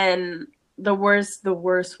 But then the worst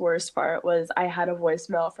part was I had a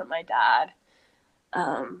voicemail from my dad,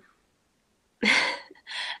 um,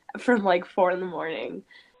 from like 4 in the morning.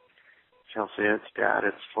 Chelsea, it's Dad.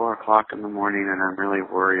 It's 4 o'clock in the morning, and I'm really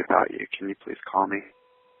worried about you. Can you please call me?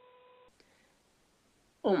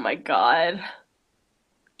 Oh my god.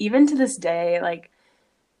 Even to this day, like,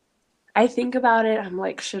 I think about it, I'm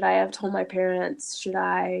like, should I have told my parents? Should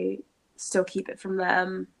I still keep it from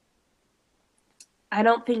them? I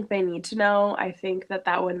don't think they need to know. I think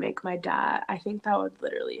that would make my dad, I think that would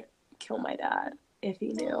literally kill my dad if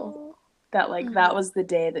he knew that, like, that was the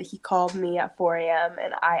day that he called me at 4 a.m.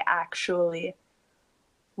 and I actually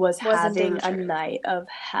was having a night of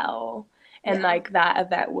hell. And, like, that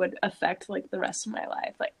event would affect, like, the rest of my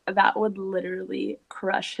life. Like, that would literally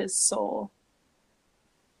crush his soul.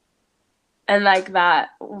 And, like, that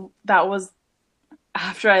was,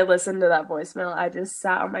 after I listened to that voicemail, I just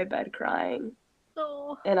sat on my bed crying.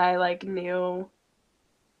 Oh. And I, like, knew,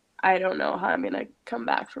 I don't know how I'm going to come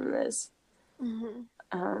back from this.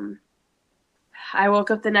 Mm-hmm. I woke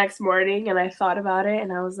up the next morning and I thought about it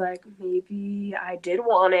and I was like, maybe I did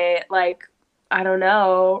want it. Like, I don't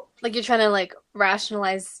know. Like, you're trying to, like,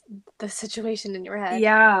 rationalize the situation in your head.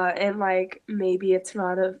 Yeah, and, like, maybe it's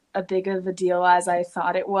not a big of a deal as I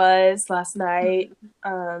thought it was last night.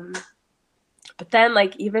 But then,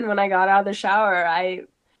 like, even when I got out of the shower, I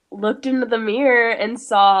looked into the mirror and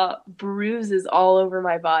saw bruises all over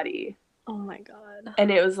my body. Oh, my God. And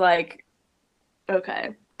it was like,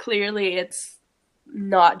 okay, clearly it's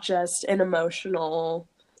not just an emotional...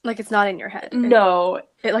 Like, it's not in your head. No.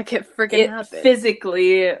 It freaking happened. It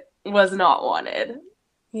physically was not wanted.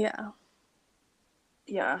 Yeah.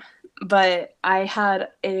 Yeah. But I had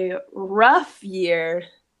a rough year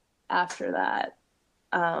after that.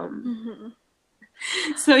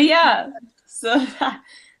 So, yeah. So,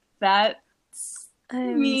 that's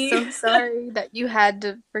I'm me. so sorry that you had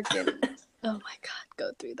to freaking... Oh, my God,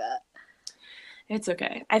 go through that. It's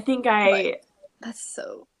okay. I think That's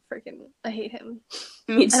so freaking... I hate him.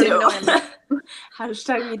 Me too. I don't even know him.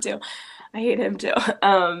 Hashtag me too. I hate him too.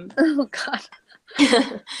 Oh,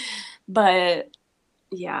 God. But,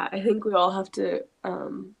 yeah, I think we all have to...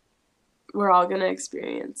 we're all going to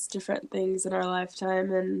experience different things in our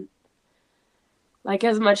lifetime. And, like,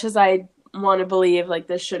 as much as I want to believe, like,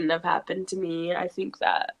 this shouldn't have happened to me, I think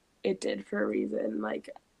that it did for a reason. Like,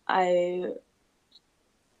 I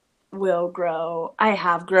will grow. I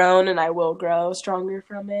have grown and I will grow stronger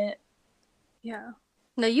from it. Yeah.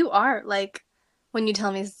 No, you are. Like, when you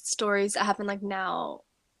tell me stories that happen, like, now,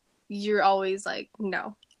 you're always like,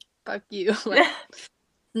 no, fuck you. Like,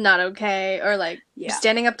 not okay. Or, like, you're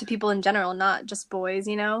standing up to people in general, not just boys,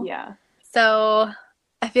 you know? Yeah. So,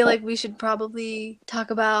 I feel like we should probably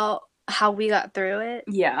talk about how we got through it.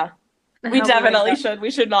 Yeah. We definitely should.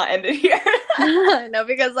 We should not end it here. No,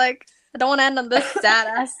 because, like, I don't want to end on this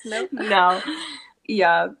sad-ass note. No.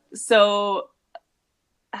 Yeah. So,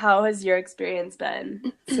 how has your experience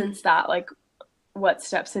been since that? Like, what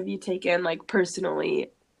steps have you taken, like,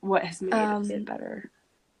 personally? What has made it better?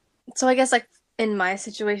 So, I guess, like, in my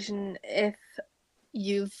situation, if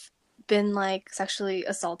you've been, like, sexually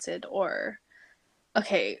assaulted or...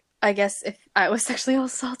 Okay, I guess if I was sexually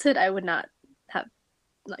assaulted, I would not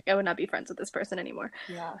be friends with this person anymore.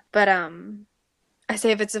 Yeah. But, I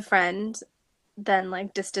say if it's a friend, then,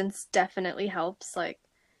 like, distance definitely helps. Like,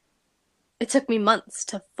 it took me months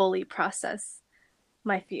to fully process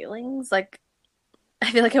my feelings. Like,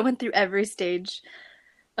 I feel like I went through every stage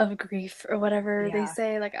of grief or whatever they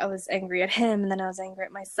say. Like, I was angry at him, and then I was angry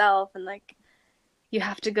at myself, and, like, you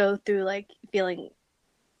have to go through, like, feeling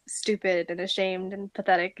stupid and ashamed and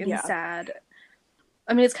pathetic and sad.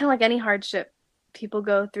 I mean, it's kind of like any hardship people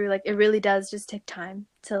go through. Like, it really does just take time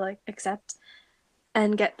to, like, accept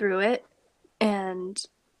and get through it. And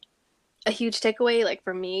a huge takeaway, like,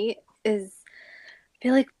 for me is I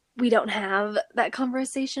feel like we don't have that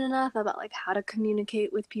conversation enough about, like, how to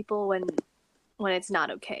communicate with people when it's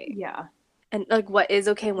not okay. Yeah. And, like, what is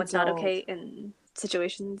okay and what's not okay in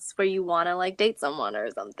situations where you want to, like, date someone or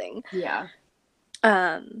something. Yeah.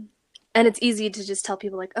 And it's easy to just tell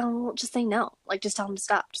people, like, oh, just say no. Like, just tell them to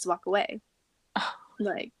stop. Just walk away.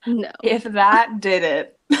 Like, no. If that did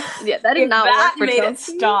it. Yeah, that did not work for Chelsea. That made it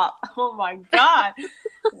stop. Oh, my God.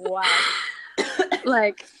 Wow.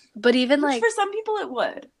 Like, but even, like... For some people it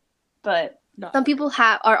would, but not. Some people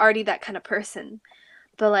are already that kind of person.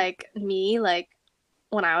 But, like, me, like,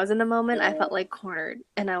 when I was in the moment, I felt, like, cornered.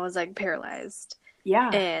 And I was, like, paralyzed.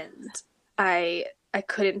 Yeah. And I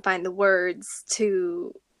couldn't find the words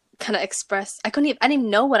to kind of express. I didn't even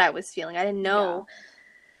know what I was feeling. I didn't know.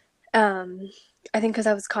 Yeah. I think because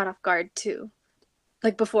I was caught off guard too.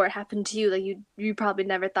 Like, before it happened to you, like, you probably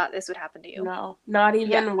never thought this would happen to you. No, not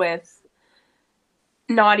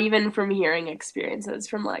even from hearing experiences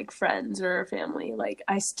from, like, friends or family. Like,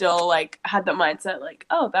 I still, like, had the mindset, like,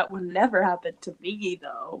 oh, that would never happen to me,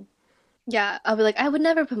 though. Yeah, I'll be like, I would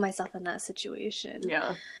never put myself in that situation.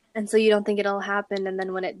 Yeah. And so you don't think it'll happen, and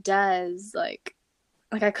then when it does, like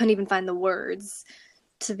I couldn't even find the words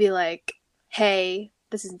to be like, hey,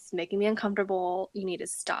 this is making me uncomfortable, you need to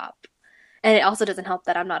stop. And it also doesn't help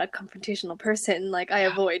that I'm not a confrontational person. Like, I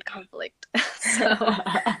avoid conflict. So,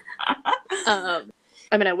 I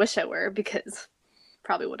mean, I wish I were, because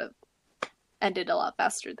probably would have ended a lot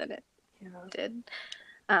faster than it did.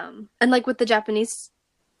 And like with the Japanese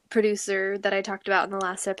producer that I talked about in the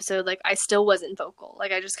last episode, like, I still wasn't vocal.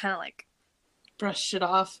 Like, I just kind of like brushed it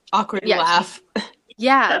off, awkward laugh.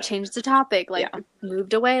 Changed the topic, like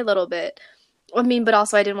moved away a little bit. I mean, but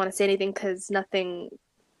also I didn't want to say anything because nothing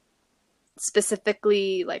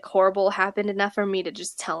specifically like horrible happened enough for me to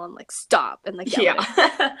just tell him like stop and like yell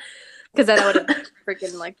at him. Because then I would have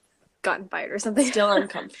freaking like gotten fired or something. Still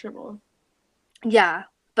uncomfortable. Yeah,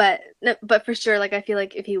 but for sure, like, I feel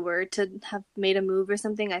like if he were to have made a move or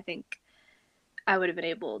something, I think I would have been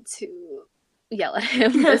able to yell at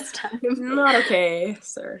him this time. Not okay,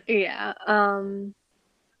 sir. Yeah.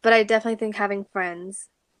 But I definitely think having friends,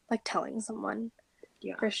 like telling someone,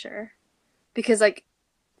 for sure, because like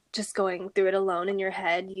just going through it alone in your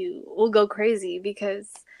head, you will go crazy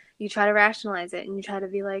because you try to rationalize it and you try to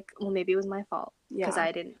be like, well, maybe it was my fault because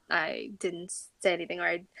I didn't say anything,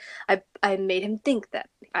 or I made him think that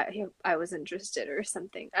I was interested or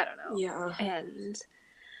something. I don't know. Yeah. And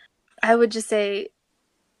I would just say,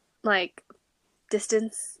 like,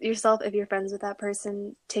 distance yourself if you're friends with that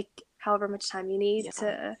person. Take however much time you need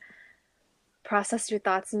to process your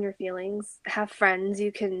thoughts and your feelings. Have friends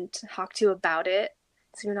you can talk to about it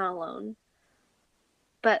so you're not alone.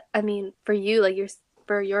 But I mean, for you, like,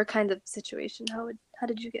 for your kind of situation, how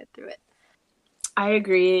did you get through it? I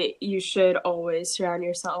agree. You should always surround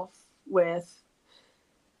yourself with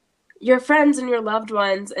your friends and your loved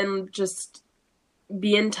ones, and just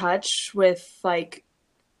be in touch with, like,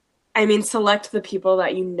 I mean, select the people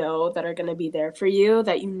that you know that are going to be there for you,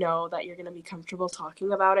 that you know that you're going to be comfortable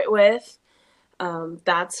talking about it with.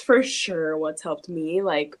 That's for sure what's helped me.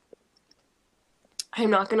 Like, I'm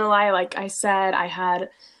not going to lie. Like I said, I had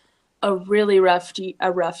a really rough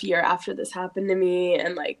year after this happened to me.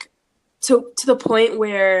 And like, to the point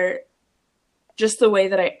where just the way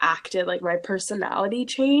that I acted, like my personality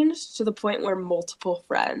changed to the point where multiple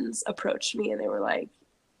friends approached me and they were like,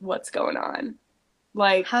 what's going on?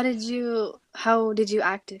 Like, how did you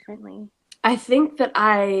act differently? I think that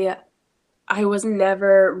I was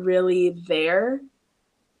never really there.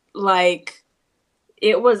 Like,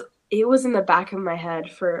 it was in the back of my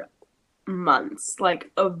head for months,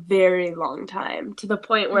 like a very long time, to the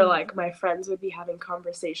point where like my friends would be having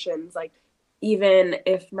conversations, like even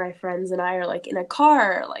if my friends and I are like in a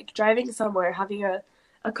car, like driving somewhere, having a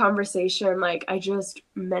conversation, like I just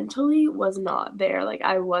mentally was not there. Like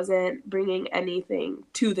I wasn't bringing anything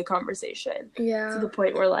to the conversation. Yeah. To the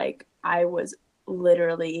point where like I was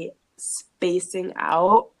literally spacing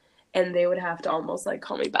out, and they would have to almost like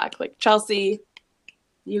call me back, like, Chelsea,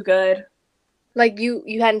 you good? Like you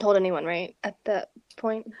hadn't told anyone, right, at that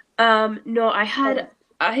point? No, I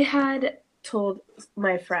had told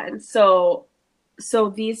my friends. So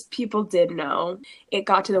these people did know. It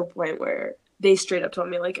got to the point where they straight up told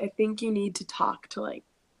me, like, I think you need to talk to like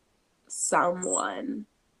someone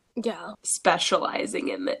specializing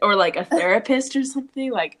in it, or like a therapist or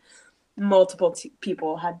something. Like multiple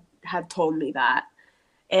people had told me that,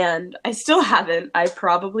 and I still haven't. I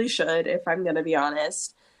probably should, if I'm gonna be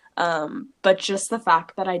honest. But just the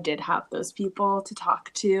fact that I did have those people to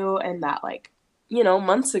talk to, and that, like, you know,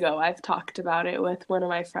 months ago I've talked about it with one of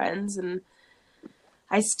my friends, and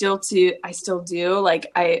I still do.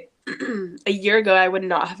 Like, a year ago I would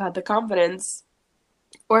not have had the confidence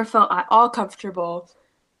or felt at all comfortable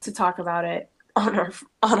to talk about it on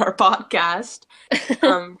our podcast,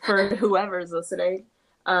 for whoever's listening.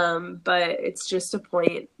 But it's just a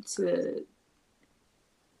point to,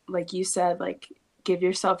 like you said, like, give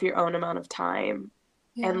yourself your own amount of time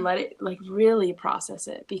and let it, like, really process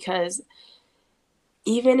it. Because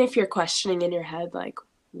even if you're questioning in your head, like,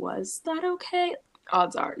 was that okay?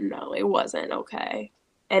 Odds are, no, it wasn't okay.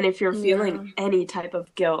 And if you're feeling any type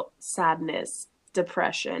of guilt, sadness,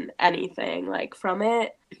 depression, anything, like, from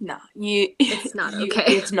it, no, it's not okay.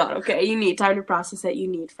 It's not okay. You need time to process it. You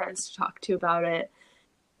need friends to talk to about it.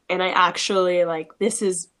 And I actually, like, this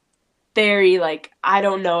is very, like, I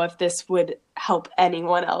don't know if this would help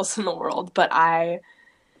anyone else in the world, but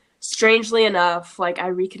strangely enough, like, I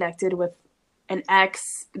reconnected with an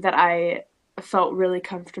ex that I felt really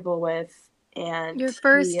comfortable with. And your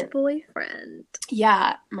first boyfriend.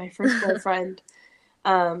 Yeah, my first boyfriend.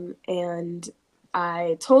 And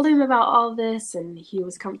I told him about all this, and he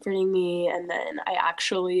was comforting me, and then I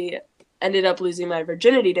actually ended up losing my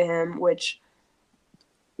virginity to him, which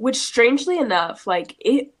strangely enough, like,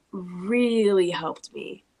 it really helped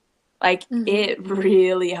me. Like, it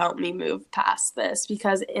really helped me move past this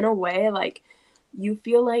because in a way, like, you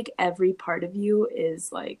feel like every part of you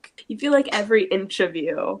is, like, you feel like every inch of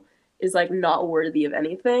you is, like, not worthy of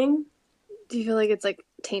anything. Do you feel like it's, like,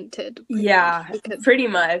 tainted? Yeah, Because... pretty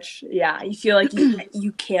much. Yeah, you feel like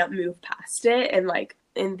you can't move past it. And, like,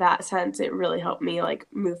 in that sense, it really helped me, like,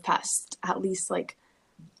 move past at least, like,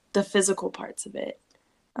 the physical parts of it.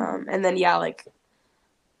 And then, yeah, like,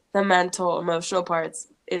 the mental, emotional parts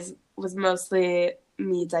was mostly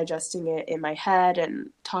me digesting it in my head and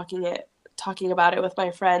talking about it with my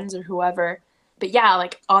friends or whoever. But yeah,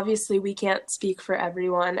 like, obviously we can't speak for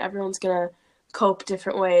everyone. Everyone's gonna cope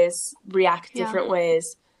different ways, react different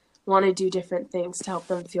ways, want to do different things to help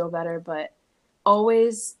them feel better. But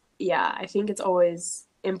always, yeah, I think it's always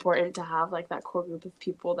important to have, like, that core group of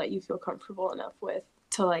people that you feel comfortable enough with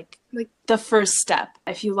to, like the first step.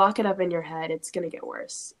 If you lock it up in your head, it's gonna get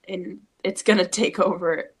worse, and it's gonna take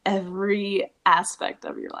over every aspect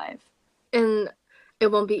of your life. And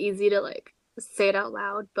it won't be easy to, like, say it out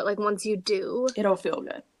loud, but, like, once you do, it'll feel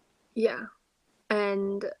good. Yeah.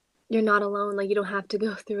 And you're not alone. Like, you don't have to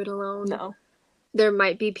go through it alone. No. There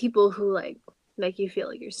might be people who, like, make you feel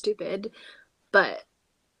like you're stupid, but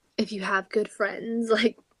if you have good friends,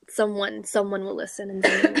 like, someone will listen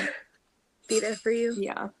and be there for you.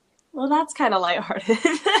 Yeah. Well, that's kind of lighthearted.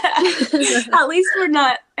 At least we're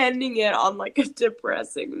not ending it on, like, a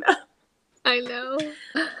depressing note. I know.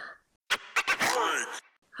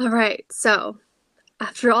 All right, so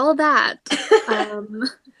after all that,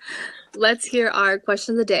 let's hear our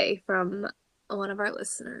question of the day from one of our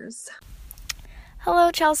listeners. Hello,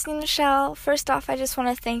 Chelsea and Michelle. First off, I just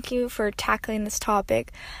want to thank you for tackling this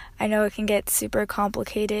topic. I know it can get super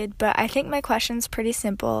complicated, but I think my question's pretty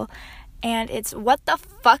simple, and it's what the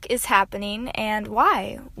fuck is happening and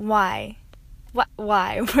why? Why?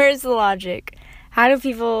 Why? Where's the logic? How do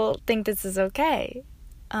people think this is okay?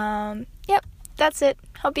 Yep, that's it.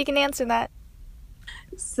 Hope you can answer that.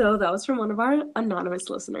 So that was from one of our anonymous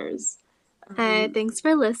listeners. Hey, thanks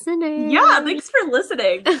for listening. Yeah, thanks for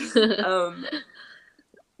listening.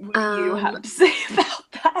 What do you have to say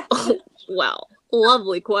about that? Wow,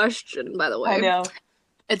 lovely question, by the way. I know.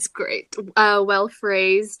 It's great. Well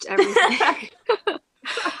phrased, everything.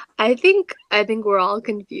 I think we're all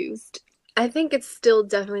confused. I think it's still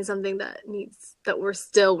definitely something that we're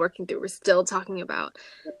still working through. We're still talking about.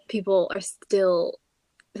 People are still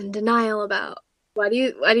in denial about. Why do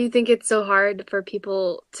you think it's so hard for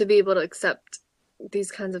people to be able to accept these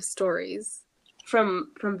kinds of stories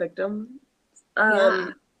from victims?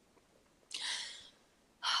 Yeah.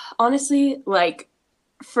 Honestly, like,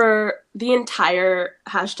 for the entire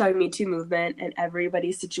 #MeToo movement and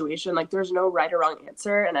everybody's situation, like, there's no right or wrong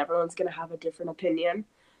answer, and everyone's gonna have a different opinion.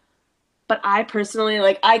 But I personally,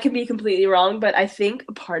 like, I can be completely wrong, but I think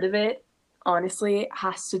a part of it, honestly,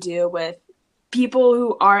 has to do with people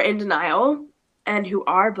who are in denial and who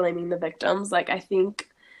are blaming the victims. Like, I think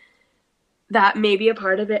that maybe a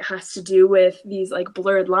part of it has to do with these, like,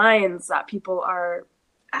 blurred lines that people are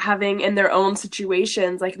having in their own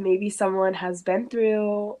situations. Like, maybe someone has been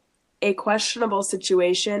through a questionable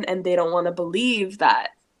situation and they don't want to believe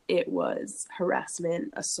that it was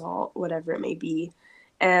harassment, assault, whatever it may be.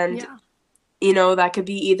 And, you know, that could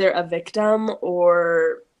be either a victim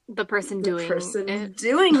or the person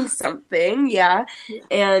doing something. Yeah.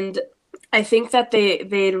 And I think that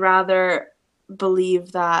they'd rather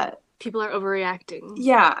believe that people are overreacting.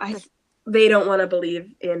 Yeah, they don't want to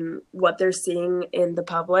believe in what they're seeing in the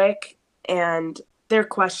public, and they're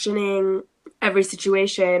questioning every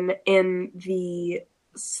situation in the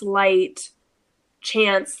slight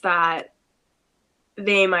chance that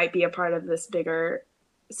they might be a part of this bigger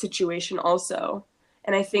situation also.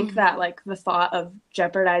 And I think that, like, the thought of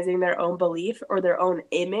jeopardizing their own belief or their own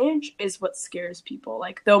image is what scares people.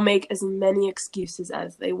 Like, they'll make as many excuses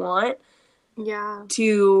as they want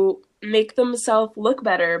to make themselves look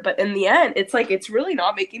better. But in the end, it's like, it's really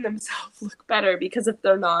not making themselves look better, because if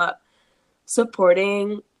they're not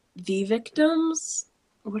supporting the victims,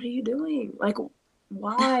 what are you doing? Like,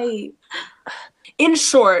 why? In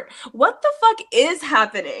short, what the fuck is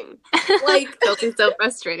happening? Like, Chelsea's so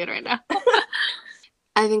frustrated right now.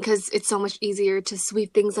 I think because it's so much easier to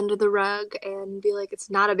sweep things under the rug and be like, it's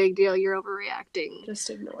not a big deal, you're overreacting. Just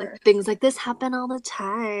ignore like, things like this happen all the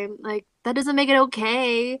time. Like, that doesn't make it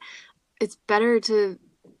okay. It's better to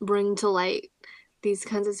bring to light these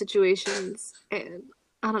kinds of situations. And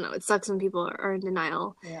I don't know, it sucks when people are in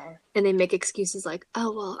denial. Yeah. And they make excuses like,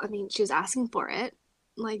 oh, well, I mean, she was asking for it.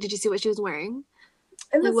 Like, did you see what she was wearing?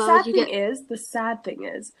 And the sad thing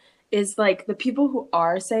is like, the people who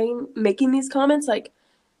are making these comments, like,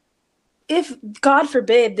 if God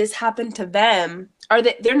forbid this happened to them,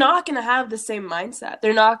 they're not going to have the same mindset.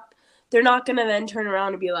 They're not going to then turn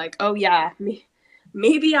around and be like, oh yeah,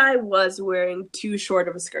 maybe I was wearing too short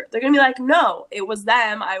of a skirt. They're going to be like, no, it was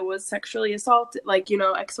them. I was sexually assaulted, like,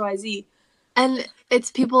 XYZ. And it's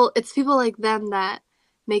people like them that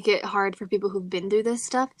make it hard for people who've been through this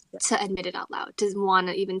stuff to admit it out loud, to want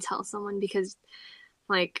to even tell someone, because,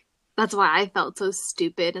 like, that's why I felt so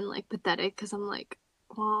stupid and, like, pathetic, because I'm like,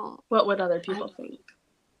 well... What would other people think?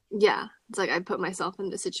 Yeah. It's like I put myself in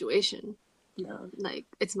this situation. No. Like,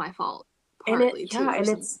 it's my fault. And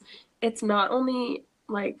it's not only,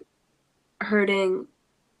 like, hurting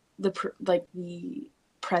the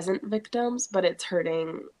present victims, but it's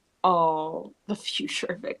hurting all the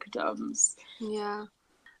future victims. Yeah.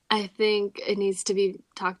 I think it needs to be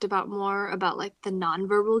talked about more about, like, the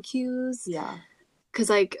nonverbal cues. Yeah. Because,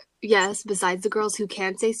 like, yes, besides the girls who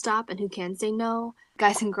can say stop and who can say no,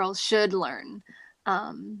 guys and girls should learn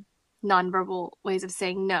nonverbal ways of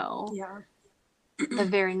saying no. Yeah. The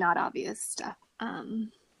very not obvious stuff.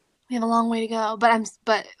 We have a long way to go, but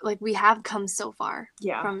we have come so far.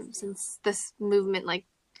 Yeah. Since this movement, like,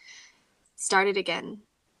 started again.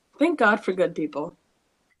 Thank God for good people.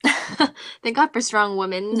 Thank God for strong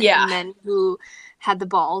women and men who had the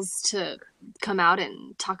balls to come out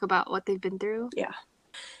and talk about what they've been through. Yeah.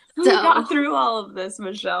 So, we got through all of this,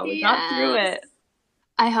 Michelle. We got through it.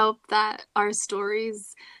 I hope that our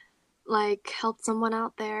stories, like, help someone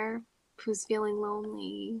out there who's feeling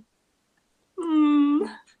lonely. Me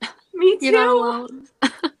too. You're not alone.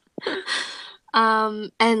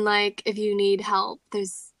 And, like, if you need help,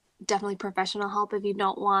 there's definitely professional help if you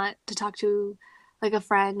don't want to talk to, like, a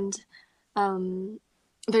friend.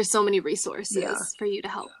 There's so many resources for you to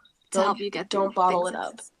help you get through. Don't bottle it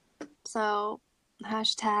up. So,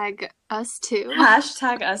 hashtag us too.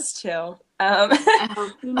 Hashtag us too.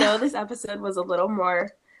 We know this episode was a little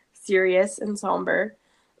more serious and somber,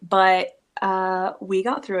 but we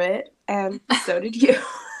got through it, and so did you.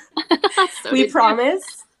 We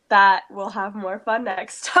promise that we'll have more fun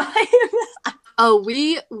next time. Oh,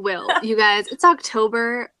 we will. You guys, it's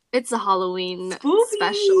October. It's a Halloween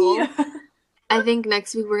special. I think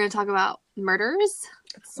next week we're going to talk about murders.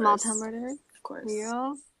 Small town murders. Of course.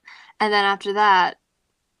 Yeah. And then after that,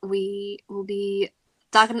 we will be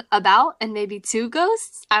talking about and maybe 2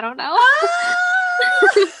 ghosts. I don't know.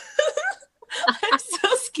 I'm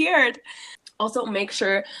so scared. Also, make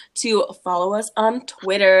sure to follow us on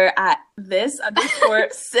Twitter at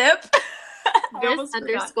 @this_sip.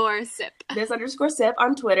 This_sip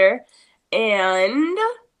on Twitter. And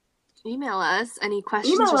email us any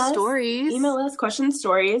questions or stories. Email us questions,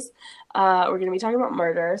 stories. We're going to be talking about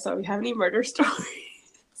murder, so if you have any murder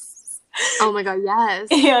stories. Oh my God, yes.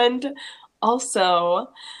 And also,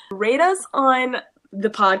 rate us on the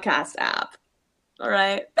podcast app. All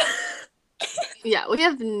right? Yeah, we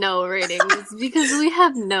have no ratings because we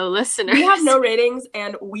have no listeners. We have no ratings,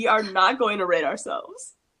 and we are not going to rate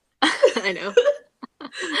ourselves. I know.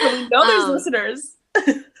 But we know there's listeners.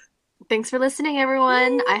 Thanks for listening,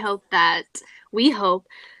 everyone. We hope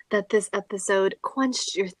that this episode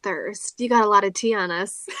quenched your thirst. You got a lot of tea on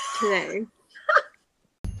us today.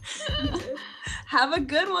 Have a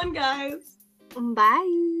good one, guys.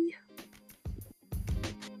 Bye.